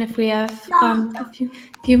question if we have a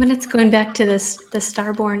few minutes. Going back to the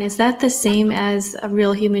starborn, is that the same as a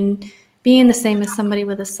real human being, the same as somebody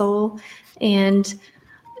with a soul? And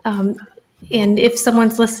if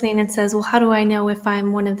someone's listening and says, well, how do I know if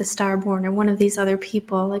I'm one of the starborn or one of these other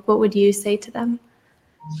people? Like, what would you say to them?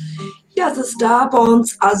 Yeah, the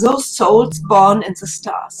starborns are those souls born in the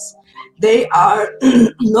stars. They are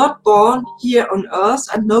not born here on Earth,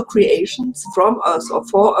 and no creations from Earth or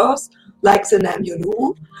for Earth, like the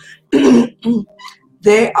Namyolu.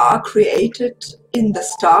 They are created in the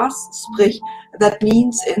stars, sprich, that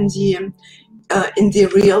means in the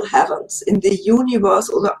real heavens, in the universe,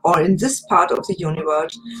 or in this part of the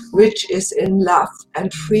universe, which is in love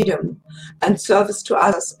and freedom and service to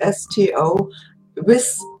others, STO,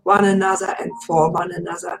 with one another and for one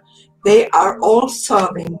another. They are all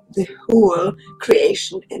serving the whole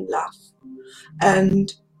creation in love.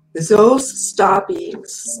 And those star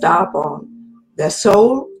beings, starborn, their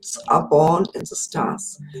souls are born in the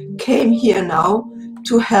stars, came here now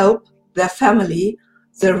to help their family,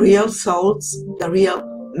 the real souls, the real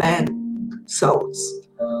man souls,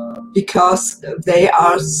 because they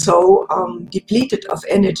are so depleted of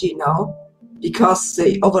energy now, because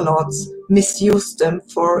the overlords misused them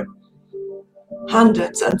for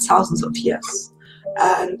hundreds and thousands of years.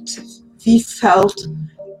 And we felt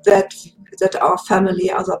that our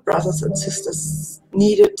family, other brothers and sisters,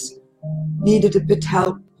 needed a bit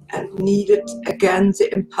help, and needed again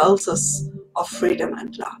the impulses of freedom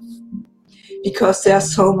and love, because they are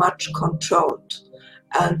so much controlled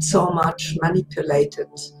and so much manipulated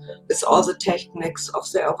with all the techniques of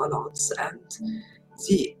the overlords. And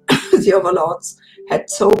the overlords had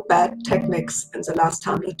so bad techniques in the last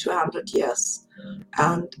 100 to 100 years.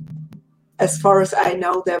 And as far as I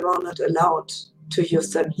know, they were not allowed to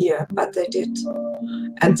use them here, but they did.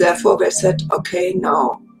 And therefore they said, okay,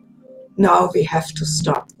 now we have to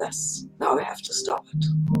stop this. Now we have to stop it.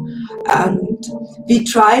 And we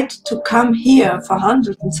tried to come here for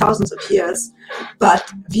hundreds and thousands of years,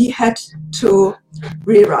 but we had to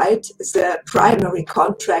rewrite the primary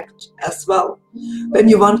contract as well. When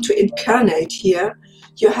you want to incarnate here,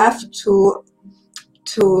 you have to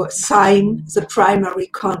sign the primary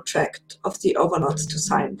contract of the overlords, to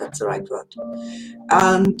sign, that's the right word.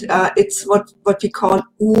 And it's what we call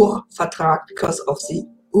Ur-Vertrag, because of the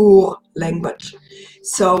Ur language.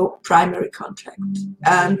 So primary contract.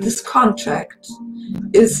 And this contract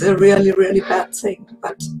is a really, really bad thing,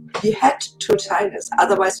 but we had to sign this,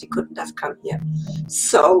 otherwise we couldn't have come here.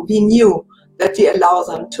 So we knew that we allow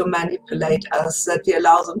them to manipulate us, that we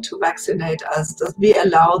allow them to vaccinate us, that we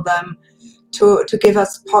allow them to give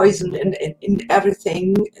us poison in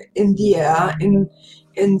everything, in the air, in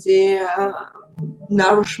the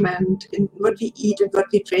nourishment, in what we eat and what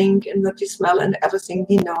we drink and what we smell and everything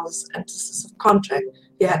we know. And this is a contract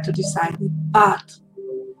we had to decide. But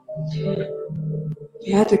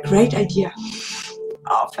we had a great idea.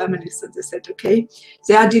 Our families, and they said, okay,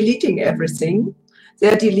 they are deleting everything. They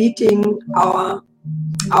are deleting our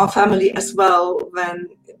family as well when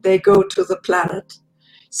they go to the planet.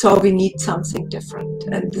 So we need something different.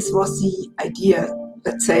 And this was the idea,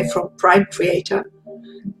 let's say, from Prime Creator,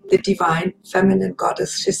 the divine feminine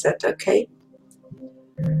goddess, she said, okay,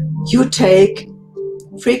 you take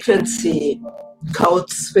frequency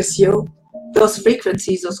codes with you. Those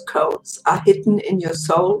frequencies, those codes are hidden in your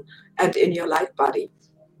soul and in your light body.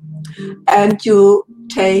 And you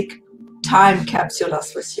take time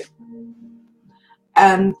capsules with you.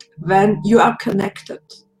 And when you are connected,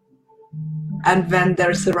 and when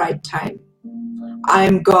there's the right time,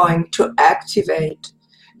 I'm going to activate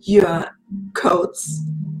your codes,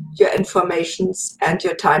 your informations, and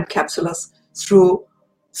your time capsules through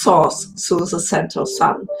source, through the central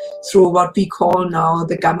sun, through what we call now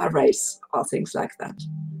the gamma rays or things like that.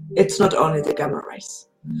 It's not only the gamma rays.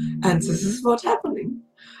 And this is what's happening.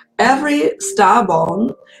 Every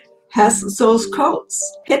starborn has those codes,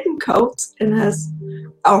 hidden codes in his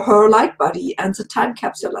or her light body and the time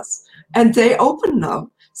capsules. And they open now.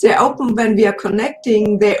 They open when we are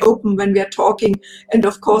connecting, they open when we are talking, and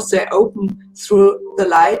of course they open through the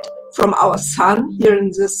light from our sun here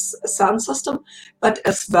in this sun system, but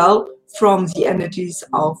as well from the energies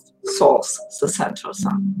of source, the central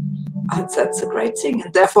sun. And that's a great thing.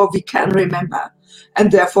 And therefore we can remember. And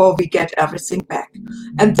therefore we get everything back.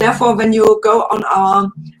 And therefore when you go on our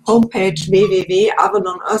homepage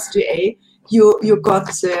www.avalonearth.de, you got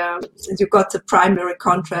the primary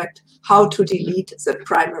contract, how to delete the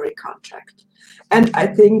primary contract. And I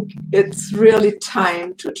think it's really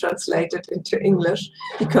time to translate it into English,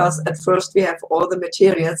 because at first we have all the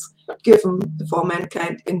materials given for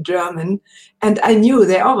mankind in German. And I knew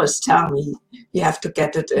they always tell me, we have to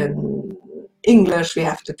get it in English, we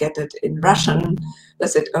have to get it in Russian. I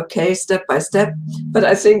said, okay, step by step. But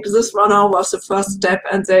I think this one was the first step,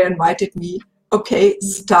 and they invited me, okay,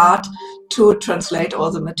 start to translate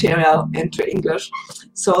all the material into English,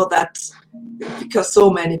 so that, because so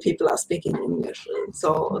many people are speaking English,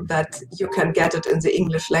 so that you can get it in the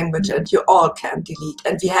English language and you all can delete.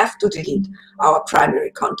 And we have to delete our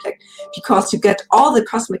primary contact, because you get all the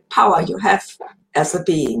cosmic power you have as a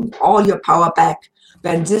being, all your power back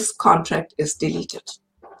when this contract is deleted.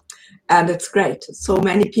 And it's great. So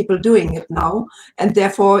many people doing it now, and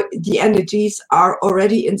therefore the energies are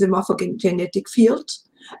already in the morphogenetic field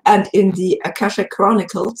and in the Akashic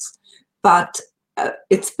Chronicles, but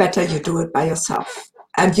it's better you do it by yourself.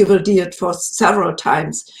 And you will do it for several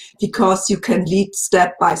times, because you can lead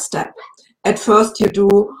step by step. At first you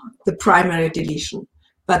do the primary deletion,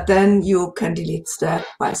 but then you can delete step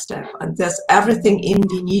by step. And there's everything in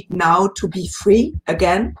we need now to be free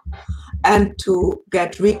again, and to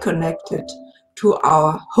get reconnected to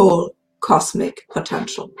our whole cosmic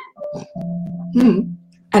potential.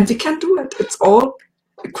 And we can do it. It's all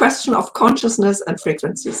a question of consciousness and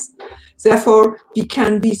frequencies. Therefore, we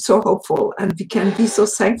can be so hopeful and we can be so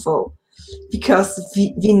thankful, because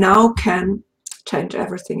we now can change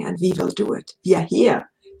everything, and we will do it. We are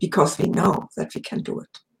here because we know that we can do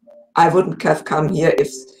it. I wouldn't have come here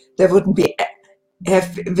if there wouldn't be,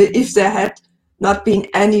 if there had not been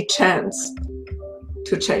any chance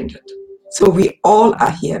to change it. So we all are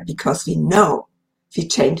here because we know we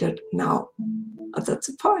change it now. And that's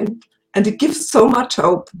the point. And it gives so much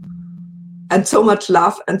hope and so much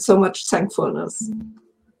love and so much thankfulness.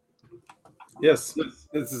 Yes,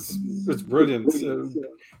 it's brilliant.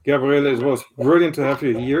 Gabriele, it was brilliant to have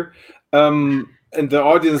you here. And the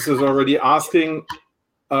audience is already asking,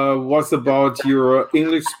 what's about your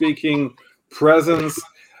English-speaking presence?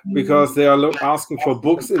 Because they are asking for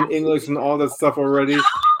books in English and all that stuff already.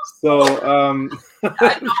 So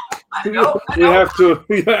you have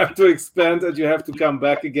to expand, and you have to come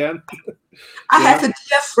back again. I have a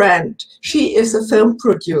dear friend. She is a film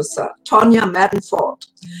producer, Tonya Maddenford,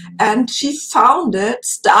 and she founded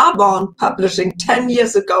Starborn Publishing 10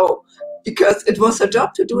 years ago, because it was her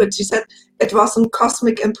job to do it. She said it was a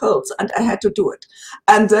cosmic impulse and I had to do it.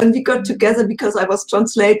 And then we got together because I was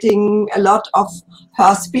translating a lot of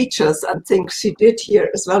her speeches and things she did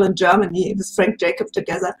here as well in Germany with Frank Jacob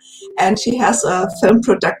together. And she has a film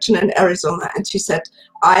production in Arizona. And she said,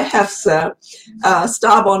 I have the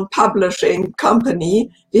Starborn Publishing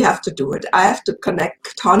company. We have to do it. I have to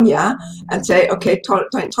connect Tonya and say, okay,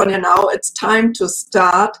 Tonya, now it's time to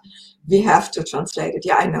start. We have to translate it.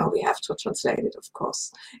 Yeah, I know we have to translate it, of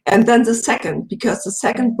course. And then the second, because the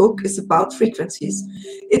second book is about frequencies.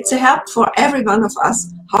 It's a help for every one of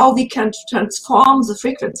us how we can transform the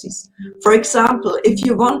frequencies. For example, if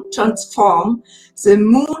you want to transform the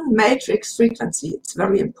moon matrix frequency, it's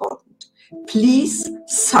very important. Please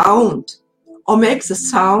sound or make the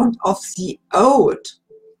sound of the old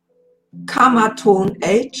gamma tone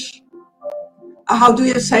H. How do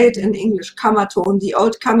you say it in English? Gamma tone, the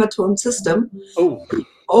old gamma tone system. Oh.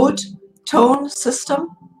 Old tone system.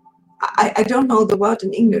 I don't know the word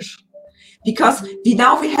in English, because we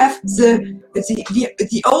have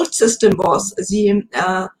the old system was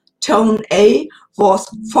the tone A was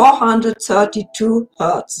 432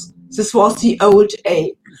 hertz. This was the old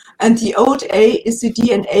A, and the old A is the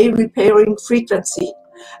DNA repairing frequency.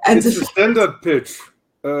 And it's the standard pitch,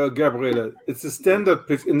 Gabriele. It's the standard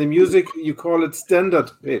pitch in the music. You call it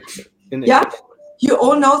standard pitch in English. Yeah, you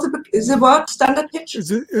all know the word standard pitch.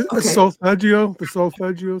 Is it a solfeggio? The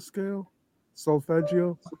solfeggio scale?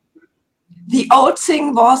 Solfeggio. The old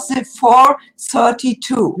thing was the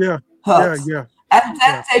 432 hertz. Yeah. And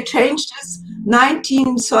then they changed this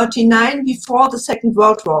 1939, before the Second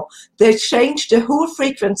World War. They changed the whole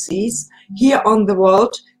frequencies here on the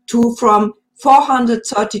world from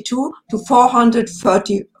 432 to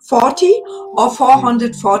 440 or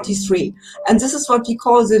 443. And this is what we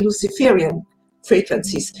call the Luciferian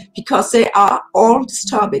frequencies, because they are all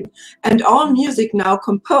disturbing. And all music now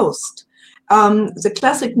composed, the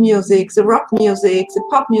classic music, the rock music, the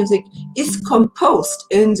pop music is composed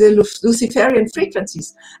in the Luciferian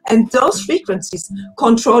frequencies. And those frequencies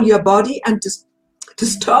control your body and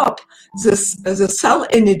disturb the cell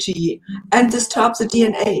energy and disturb the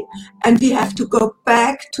DNA. And we have to go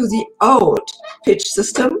back to the old pitch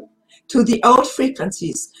system, to the old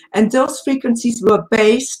frequencies. And those frequencies were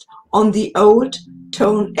based on the old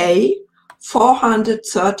tone A,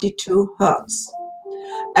 432 hertz.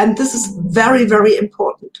 And this is very, very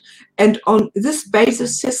important. And on this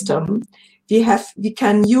basis system, we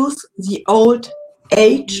can use the old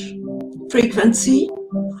H frequency,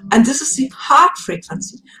 and this is the heart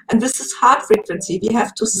frequency. And this is heart frequency. We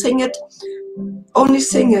have to sing it, only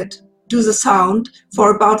sing it, do the sound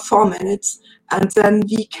for about 4 minutes, and then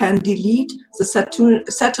we can delete the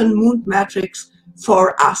Saturn moon matrix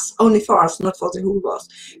for us, only for us, not for the whole world.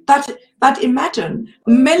 But imagine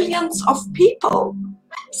millions of people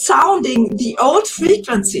sounding the old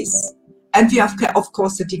frequencies. And we have, of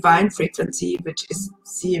course, the divine frequency, which is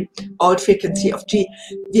the old frequency of G.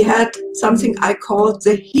 We had something I called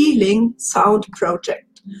the Healing Sound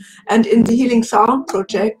Project. And in the Healing Sound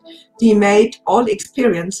Project, we made all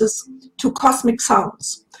experiences to cosmic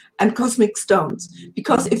sounds and cosmic stones.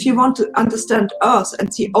 Because if you want to understand Earth and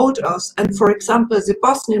the old Earth, and for example, the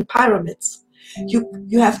Bosnian pyramids,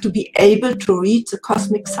 you have to be able to read the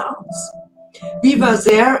cosmic sounds. We were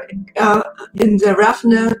there in the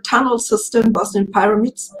Ravne tunnel system, Bosnian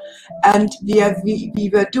pyramids, and we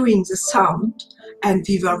were doing the sound, and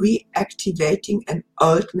we were reactivating an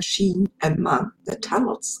old machine among the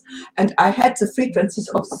tunnels. And I had the frequencies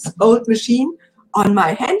of this old machine on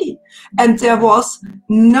my handy, and there was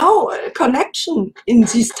no connection in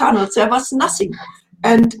these tunnels. There was nothing.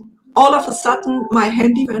 And all of a sudden, my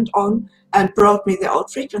handy went on and brought me the old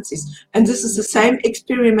frequencies. And this is the same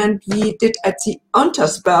experiment we did at the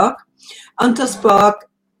Untersberg. Untersberg,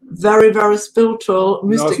 very, very spiritual,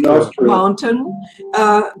 mystical mountain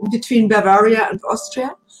between Bavaria and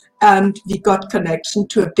Austria. And we got connection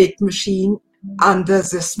to a big machine under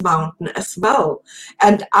this mountain as well.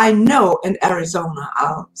 And I know in Arizona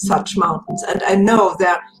are such mountains. And I know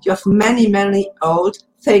that you have many, many old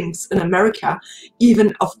things in America,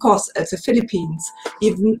 even of course at the Philippines,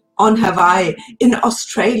 even on Hawaii, in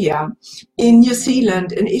Australia, in New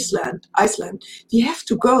Zealand, in Iceland. We have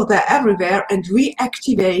to go there everywhere and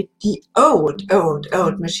reactivate the old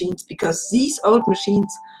machines, because these old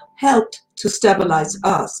machines helped to stabilize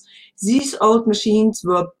us. These old machines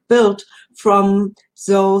were built from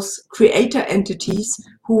those creator entities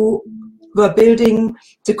who were building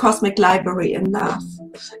the cosmic library in love.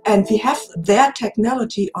 And we have their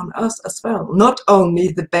technology on us as well, not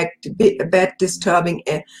only the bad disturbing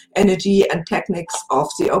energy and techniques of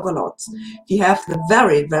the overlords. We have the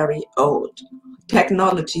very, very old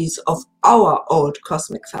technologies of our old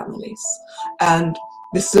cosmic families. And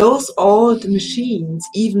with those old machines,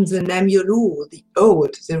 even the Namyolu,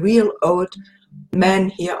 the real old men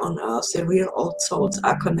here on earth, the real old souls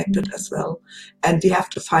are connected as well. And we have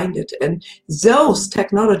to find it. And those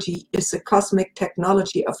technology is the cosmic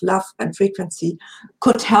technology of love and frequency,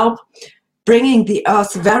 could help bringing the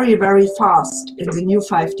earth very, very fast in the new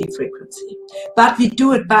 5D frequency. But we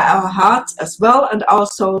do it by our hearts as well and our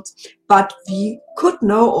souls. But we could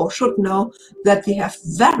know or should know that we have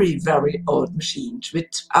very, very old machines,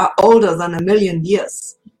 which are older than 1 million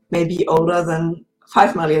years, maybe older than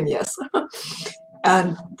 5 million years.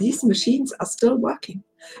 And these machines are still working.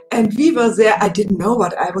 And we were there. I didn't know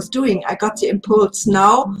what I was doing. I got the impulse,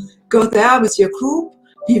 now go there with your group.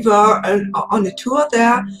 We were on a tour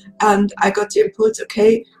there, and I got the impulse,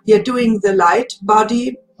 okay, we are doing the light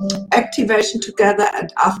body activation together,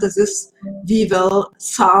 and after this we will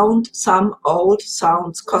sound some old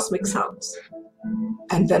sounds, cosmic sounds.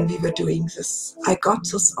 And when we were doing this, I got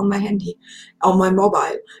this on my handy, on my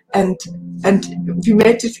mobile, and we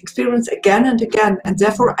made this experience again and again, and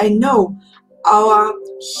therefore I know our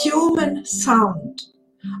human sound,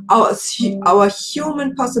 our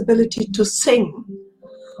human possibility to sing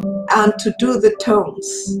and to do the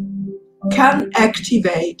tones can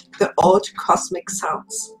activate the old cosmic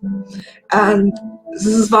sounds. And this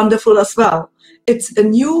is wonderful as well. It's a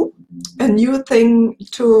new thing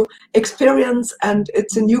to experience, and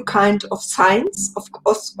it's a new kind of science, of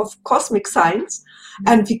cosmic science,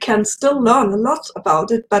 and we can still learn a lot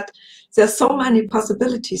about it, but there's so many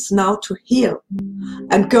possibilities now to heal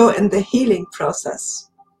and go in the healing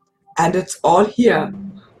process. And it's all here,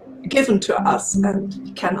 given to us, and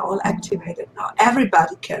we can all activate it now.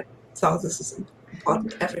 Everybody can. So this is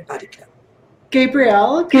important. Everybody can.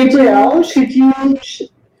 Gabrielle, should you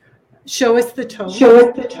show us the tone?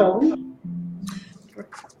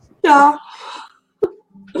 Yeah.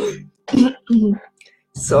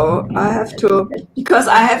 So I have to, because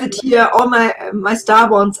I have it here, all my star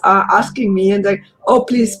ones are asking me, and like, oh,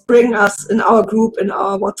 please bring us in our group, in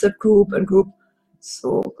our WhatsApp group and group.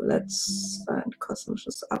 So let's find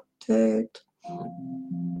Kosmisches Update.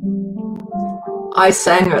 I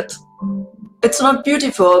sang it. It's not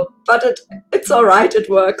beautiful, but it's all right, it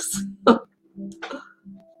works.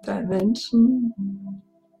 Dimension.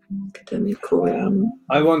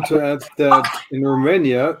 I want to add that in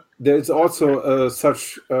Romania there is also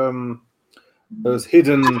such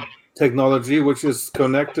hidden technology which is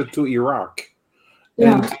connected to Iraq,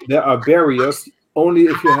 and there are barriers. Only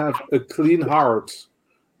if you have a clean heart,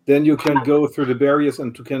 then you can go through the barriers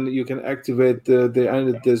and you can activate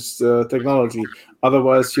this technology.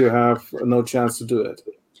 Otherwise, you have no chance to do it.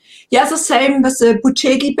 Yeah, the same with the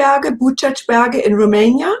Buceci in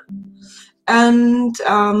Romania, and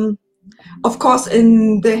of course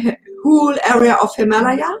in the whole area of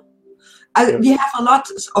Himalaya. We have a lot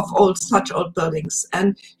of such old buildings,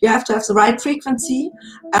 and you have to have the right frequency,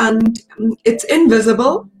 and it's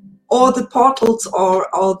invisible. All the portals or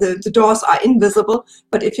the doors are invisible,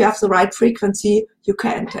 but if you have the right frequency, you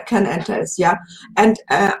can enter. Yeah, and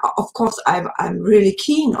of course, I'm really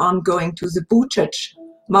keen on going to the Buceci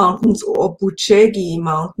mountains or Bucegi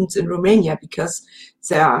mountains in Romania, because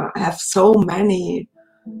they have so many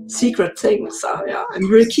secret things. So yeah, I'm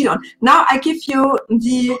really keen on. Now I give you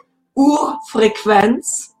the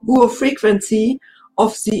Urfrequency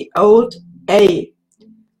of the old A.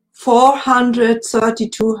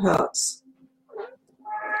 432 hertz.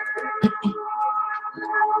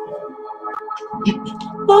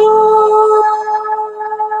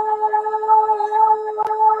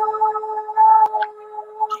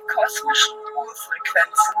 Die kosmischen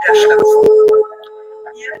Urfrequenzen der Schöpfung.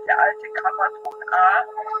 Hier der alte Kammerton A,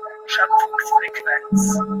 Schöpfungsfrequenz,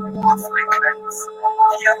 Urfrequenz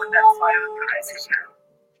 432 Hertz.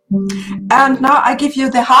 And now I give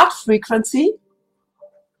you the heart frequency,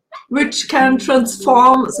 which can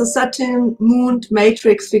transform the Saturn Moon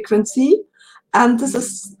matrix frequency, and this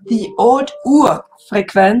is the old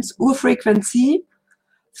Urfrequency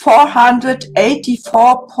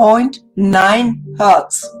 484.9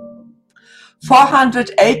 hertz.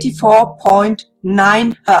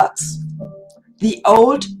 484.9 hertz. The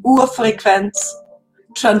old Urfrequenz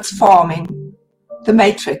transforming the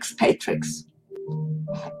matrix.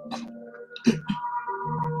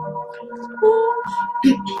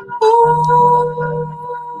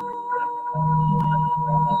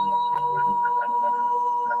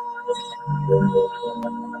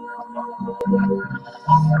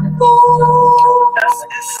 Das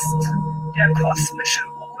ist der kosmische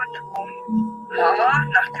Urton H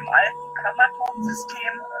nach dem alten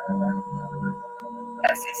Kammertonsystem.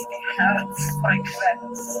 Es ist die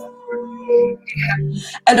Herzfrequenz.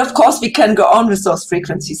 And of course we can go on with those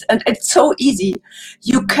frequencies, and it's so easy.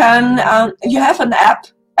 You can you have an app,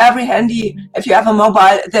 every handy, if you have a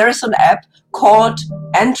mobile, there is an app called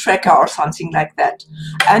N-Tracker or something like that,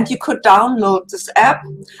 and you could download this app,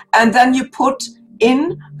 and then you put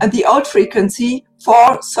in the old frequency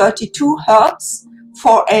 432 hertz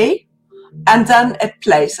for A, and then it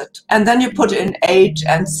plays it, and then you put in H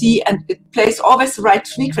and C, and it plays always the right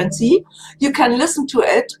frequency. You can listen to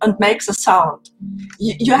it and make the sound.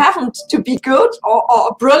 You haven't to be good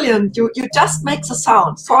or brilliant. You just make the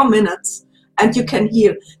sound 4 minutes, and you can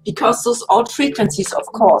heal, because those old frequencies, of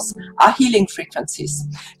course, are healing frequencies.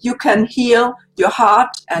 You can heal your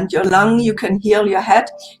heart and your lung. You can heal your head.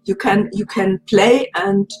 You can play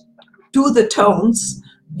and do the tones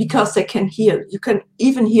because they can heal. You can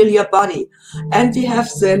even heal your body. And we have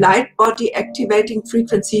the light body activating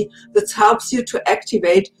frequency that helps you to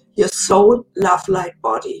activate your soul love light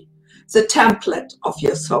body, the template of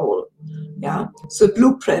your soul. Yeah, the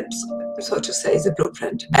blueprint, so to say, the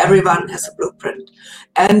blueprint. Everyone has a blueprint.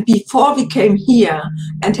 And before we came here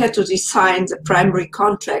and had to design the primary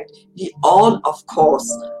contract, we all, of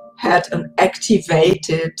course, had an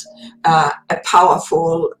activated, a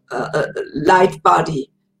powerful light body.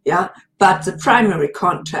 Yeah, but the primary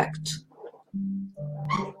contract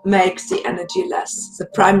makes the energy less. The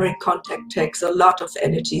primary contact takes a lot of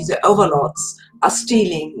energy. The overlords are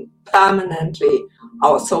stealing permanently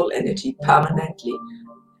our soul energy, permanently,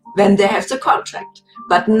 when they have the contract.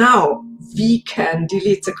 But now we can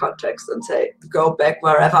delete the contracts and say, go back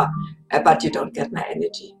wherever, but you don't get my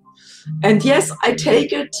energy. And yes, I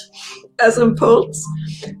take it as impulse.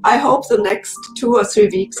 I hope the next 2 or 3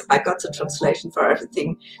 weeks I got the translation for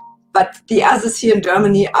everything. But the others here in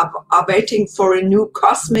Germany are waiting for a new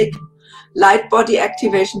cosmic light body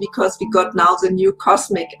activation, because we got now the new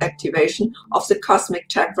cosmic activation of the cosmic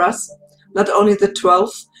chakras, not only the 12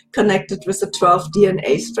 connected with the 12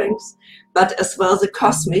 DNA strings, but as well the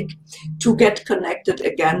cosmic, to get connected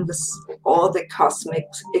again with all the cosmic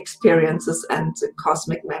experiences and the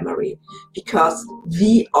cosmic memory, because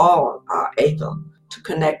we all are able to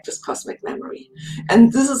connect with cosmic memory.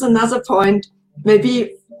 And this is another point,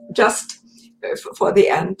 maybe just for the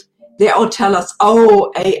end. They all tell us,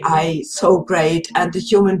 oh, AI, so great, and the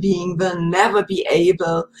human being will never be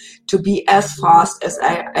able to be as fast as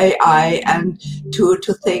AI, and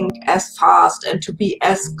to think as fast and to be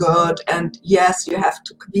as good. And yes, you have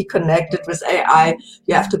to be connected with AI.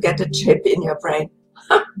 You have to get a chip in your brain.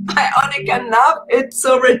 Ionic enough, it's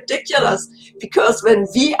so ridiculous, because when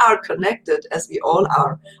we are connected, as we all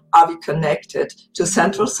are we connected to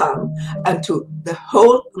Central Sun and to the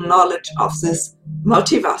whole knowledge of this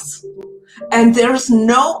multiverse. And there is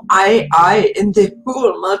no AI in the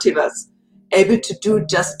whole multiverse able to do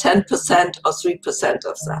just 10% or 3%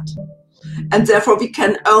 of that. And therefore we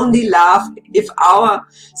can only laugh if our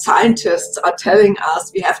scientists are telling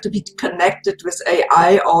us we have to be connected with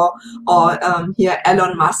AI or here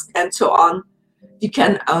Elon Musk and so on. We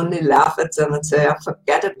can only laugh at them and say,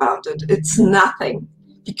 forget about it. It's nothing,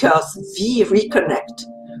 because we reconnect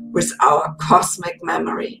with our cosmic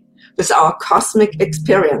memory, with our cosmic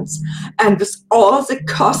experience, and with all the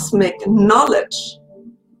cosmic knowledge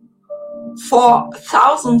for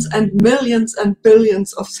thousands and millions and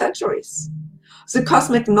billions of centuries. The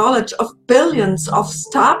cosmic knowledge of billions of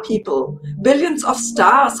star people, billions of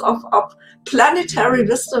stars, of planetary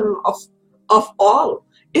wisdom of all.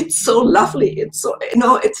 It's so lovely. It's so,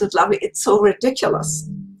 it's lovely. It's so ridiculous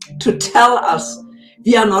to tell us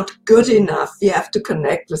we are not good enough. We have to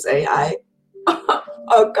connect with AI.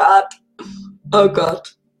 Oh God. Oh God.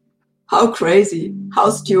 How crazy. How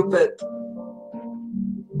stupid.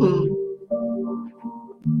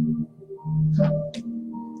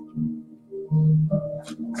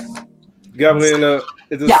 Gabriele,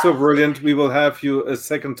 it is so brilliant. We will have you a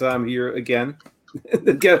second time here again.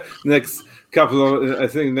 next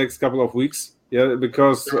couple of weeks. Yeah,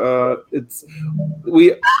 because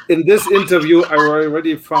in this interview I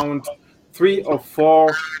already found 3 or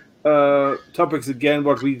 4 topics again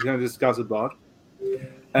what we can discuss about.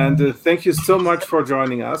 And thank you so much for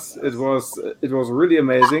joining us. It was really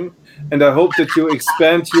amazing, and I hope that you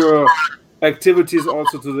expand your activities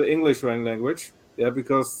also to the English language. Yeah,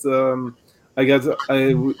 because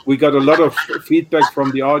we got a lot of feedback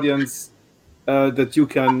from the audience that you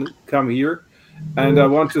can come here, and I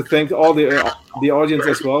want to thank all the audience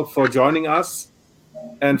as well for joining us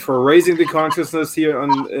and for raising the consciousness here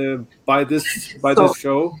on by this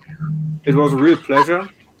show. It was a real pleasure.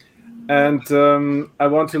 And I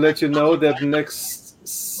want to let you know that next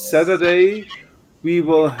Saturday we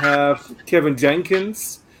will have Kevin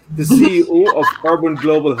Jenkins, the CEO of Urban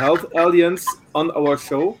Global Health Alliance, on our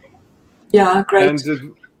show. Yeah, great.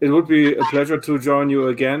 And it would be a pleasure to join you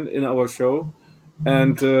again in our show.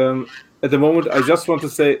 And at the moment, I just want to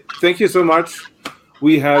say thank you so much.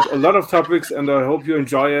 We had a lot of topics, and I hope you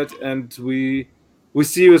enjoy it. And we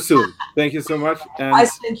see you soon. Thank you so much. And I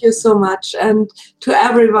thank you so much. And to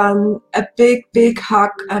everyone, a big, big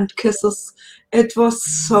hug and kisses. It was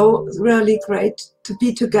so really great to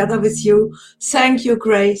be together with you. Thank you,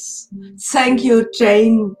 Grace. Thank you,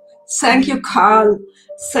 Jane. Thank you, Carl.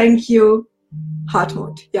 Thank you,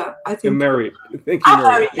 Hartmut. Yeah, I think. And Mary. Thank you, Mary.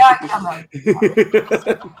 Mary.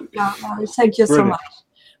 Yeah, Mary. Thank you so much.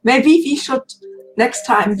 Maybe next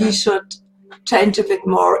time we should change a bit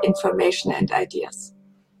more information and ideas.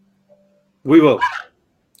 We will.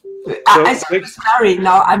 I saw with Mary.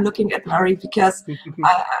 Now I'm looking at Mary because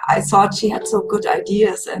I thought she had so good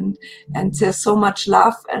ideas and there's so much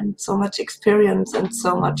love and so much experience and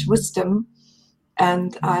so much wisdom.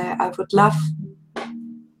 And I would love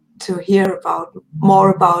to hear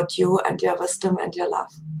more about you and your wisdom and your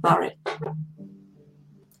love, Mary.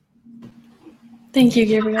 Thank you,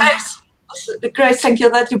 Gabrielle. Grace, thank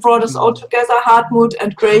you that you brought us all together, Hartmut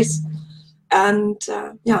and Grace. And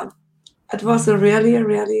yeah, it was a really,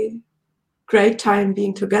 really great time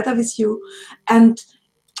being together with you. And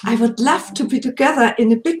I would love to be together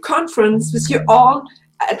in a big conference with you all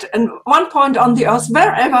at one point on the earth,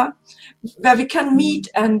 wherever, where we can meet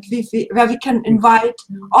and where we can invite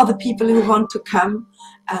all the people who want to come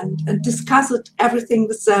and discuss everything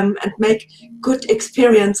with them and make good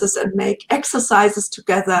experiences and make exercises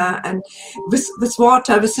together and with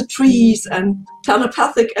water, with the trees and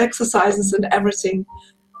telepathic exercises and everything,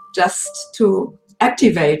 just to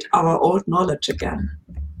activate our old knowledge again.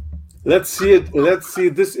 Let's see it. Let's see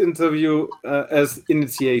this interview as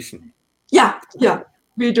initiation. Yeah,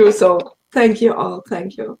 we do so. Thank you all.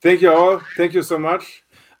 Thank you. Thank you all. Thank you so much.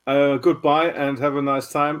 Goodbye and have a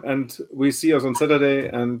nice time. And we see us on Saturday.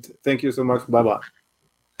 And thank you so much. Bye-bye.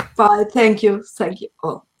 Bye. Thank you. Thank you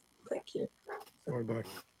all. Thank you. Bye-bye.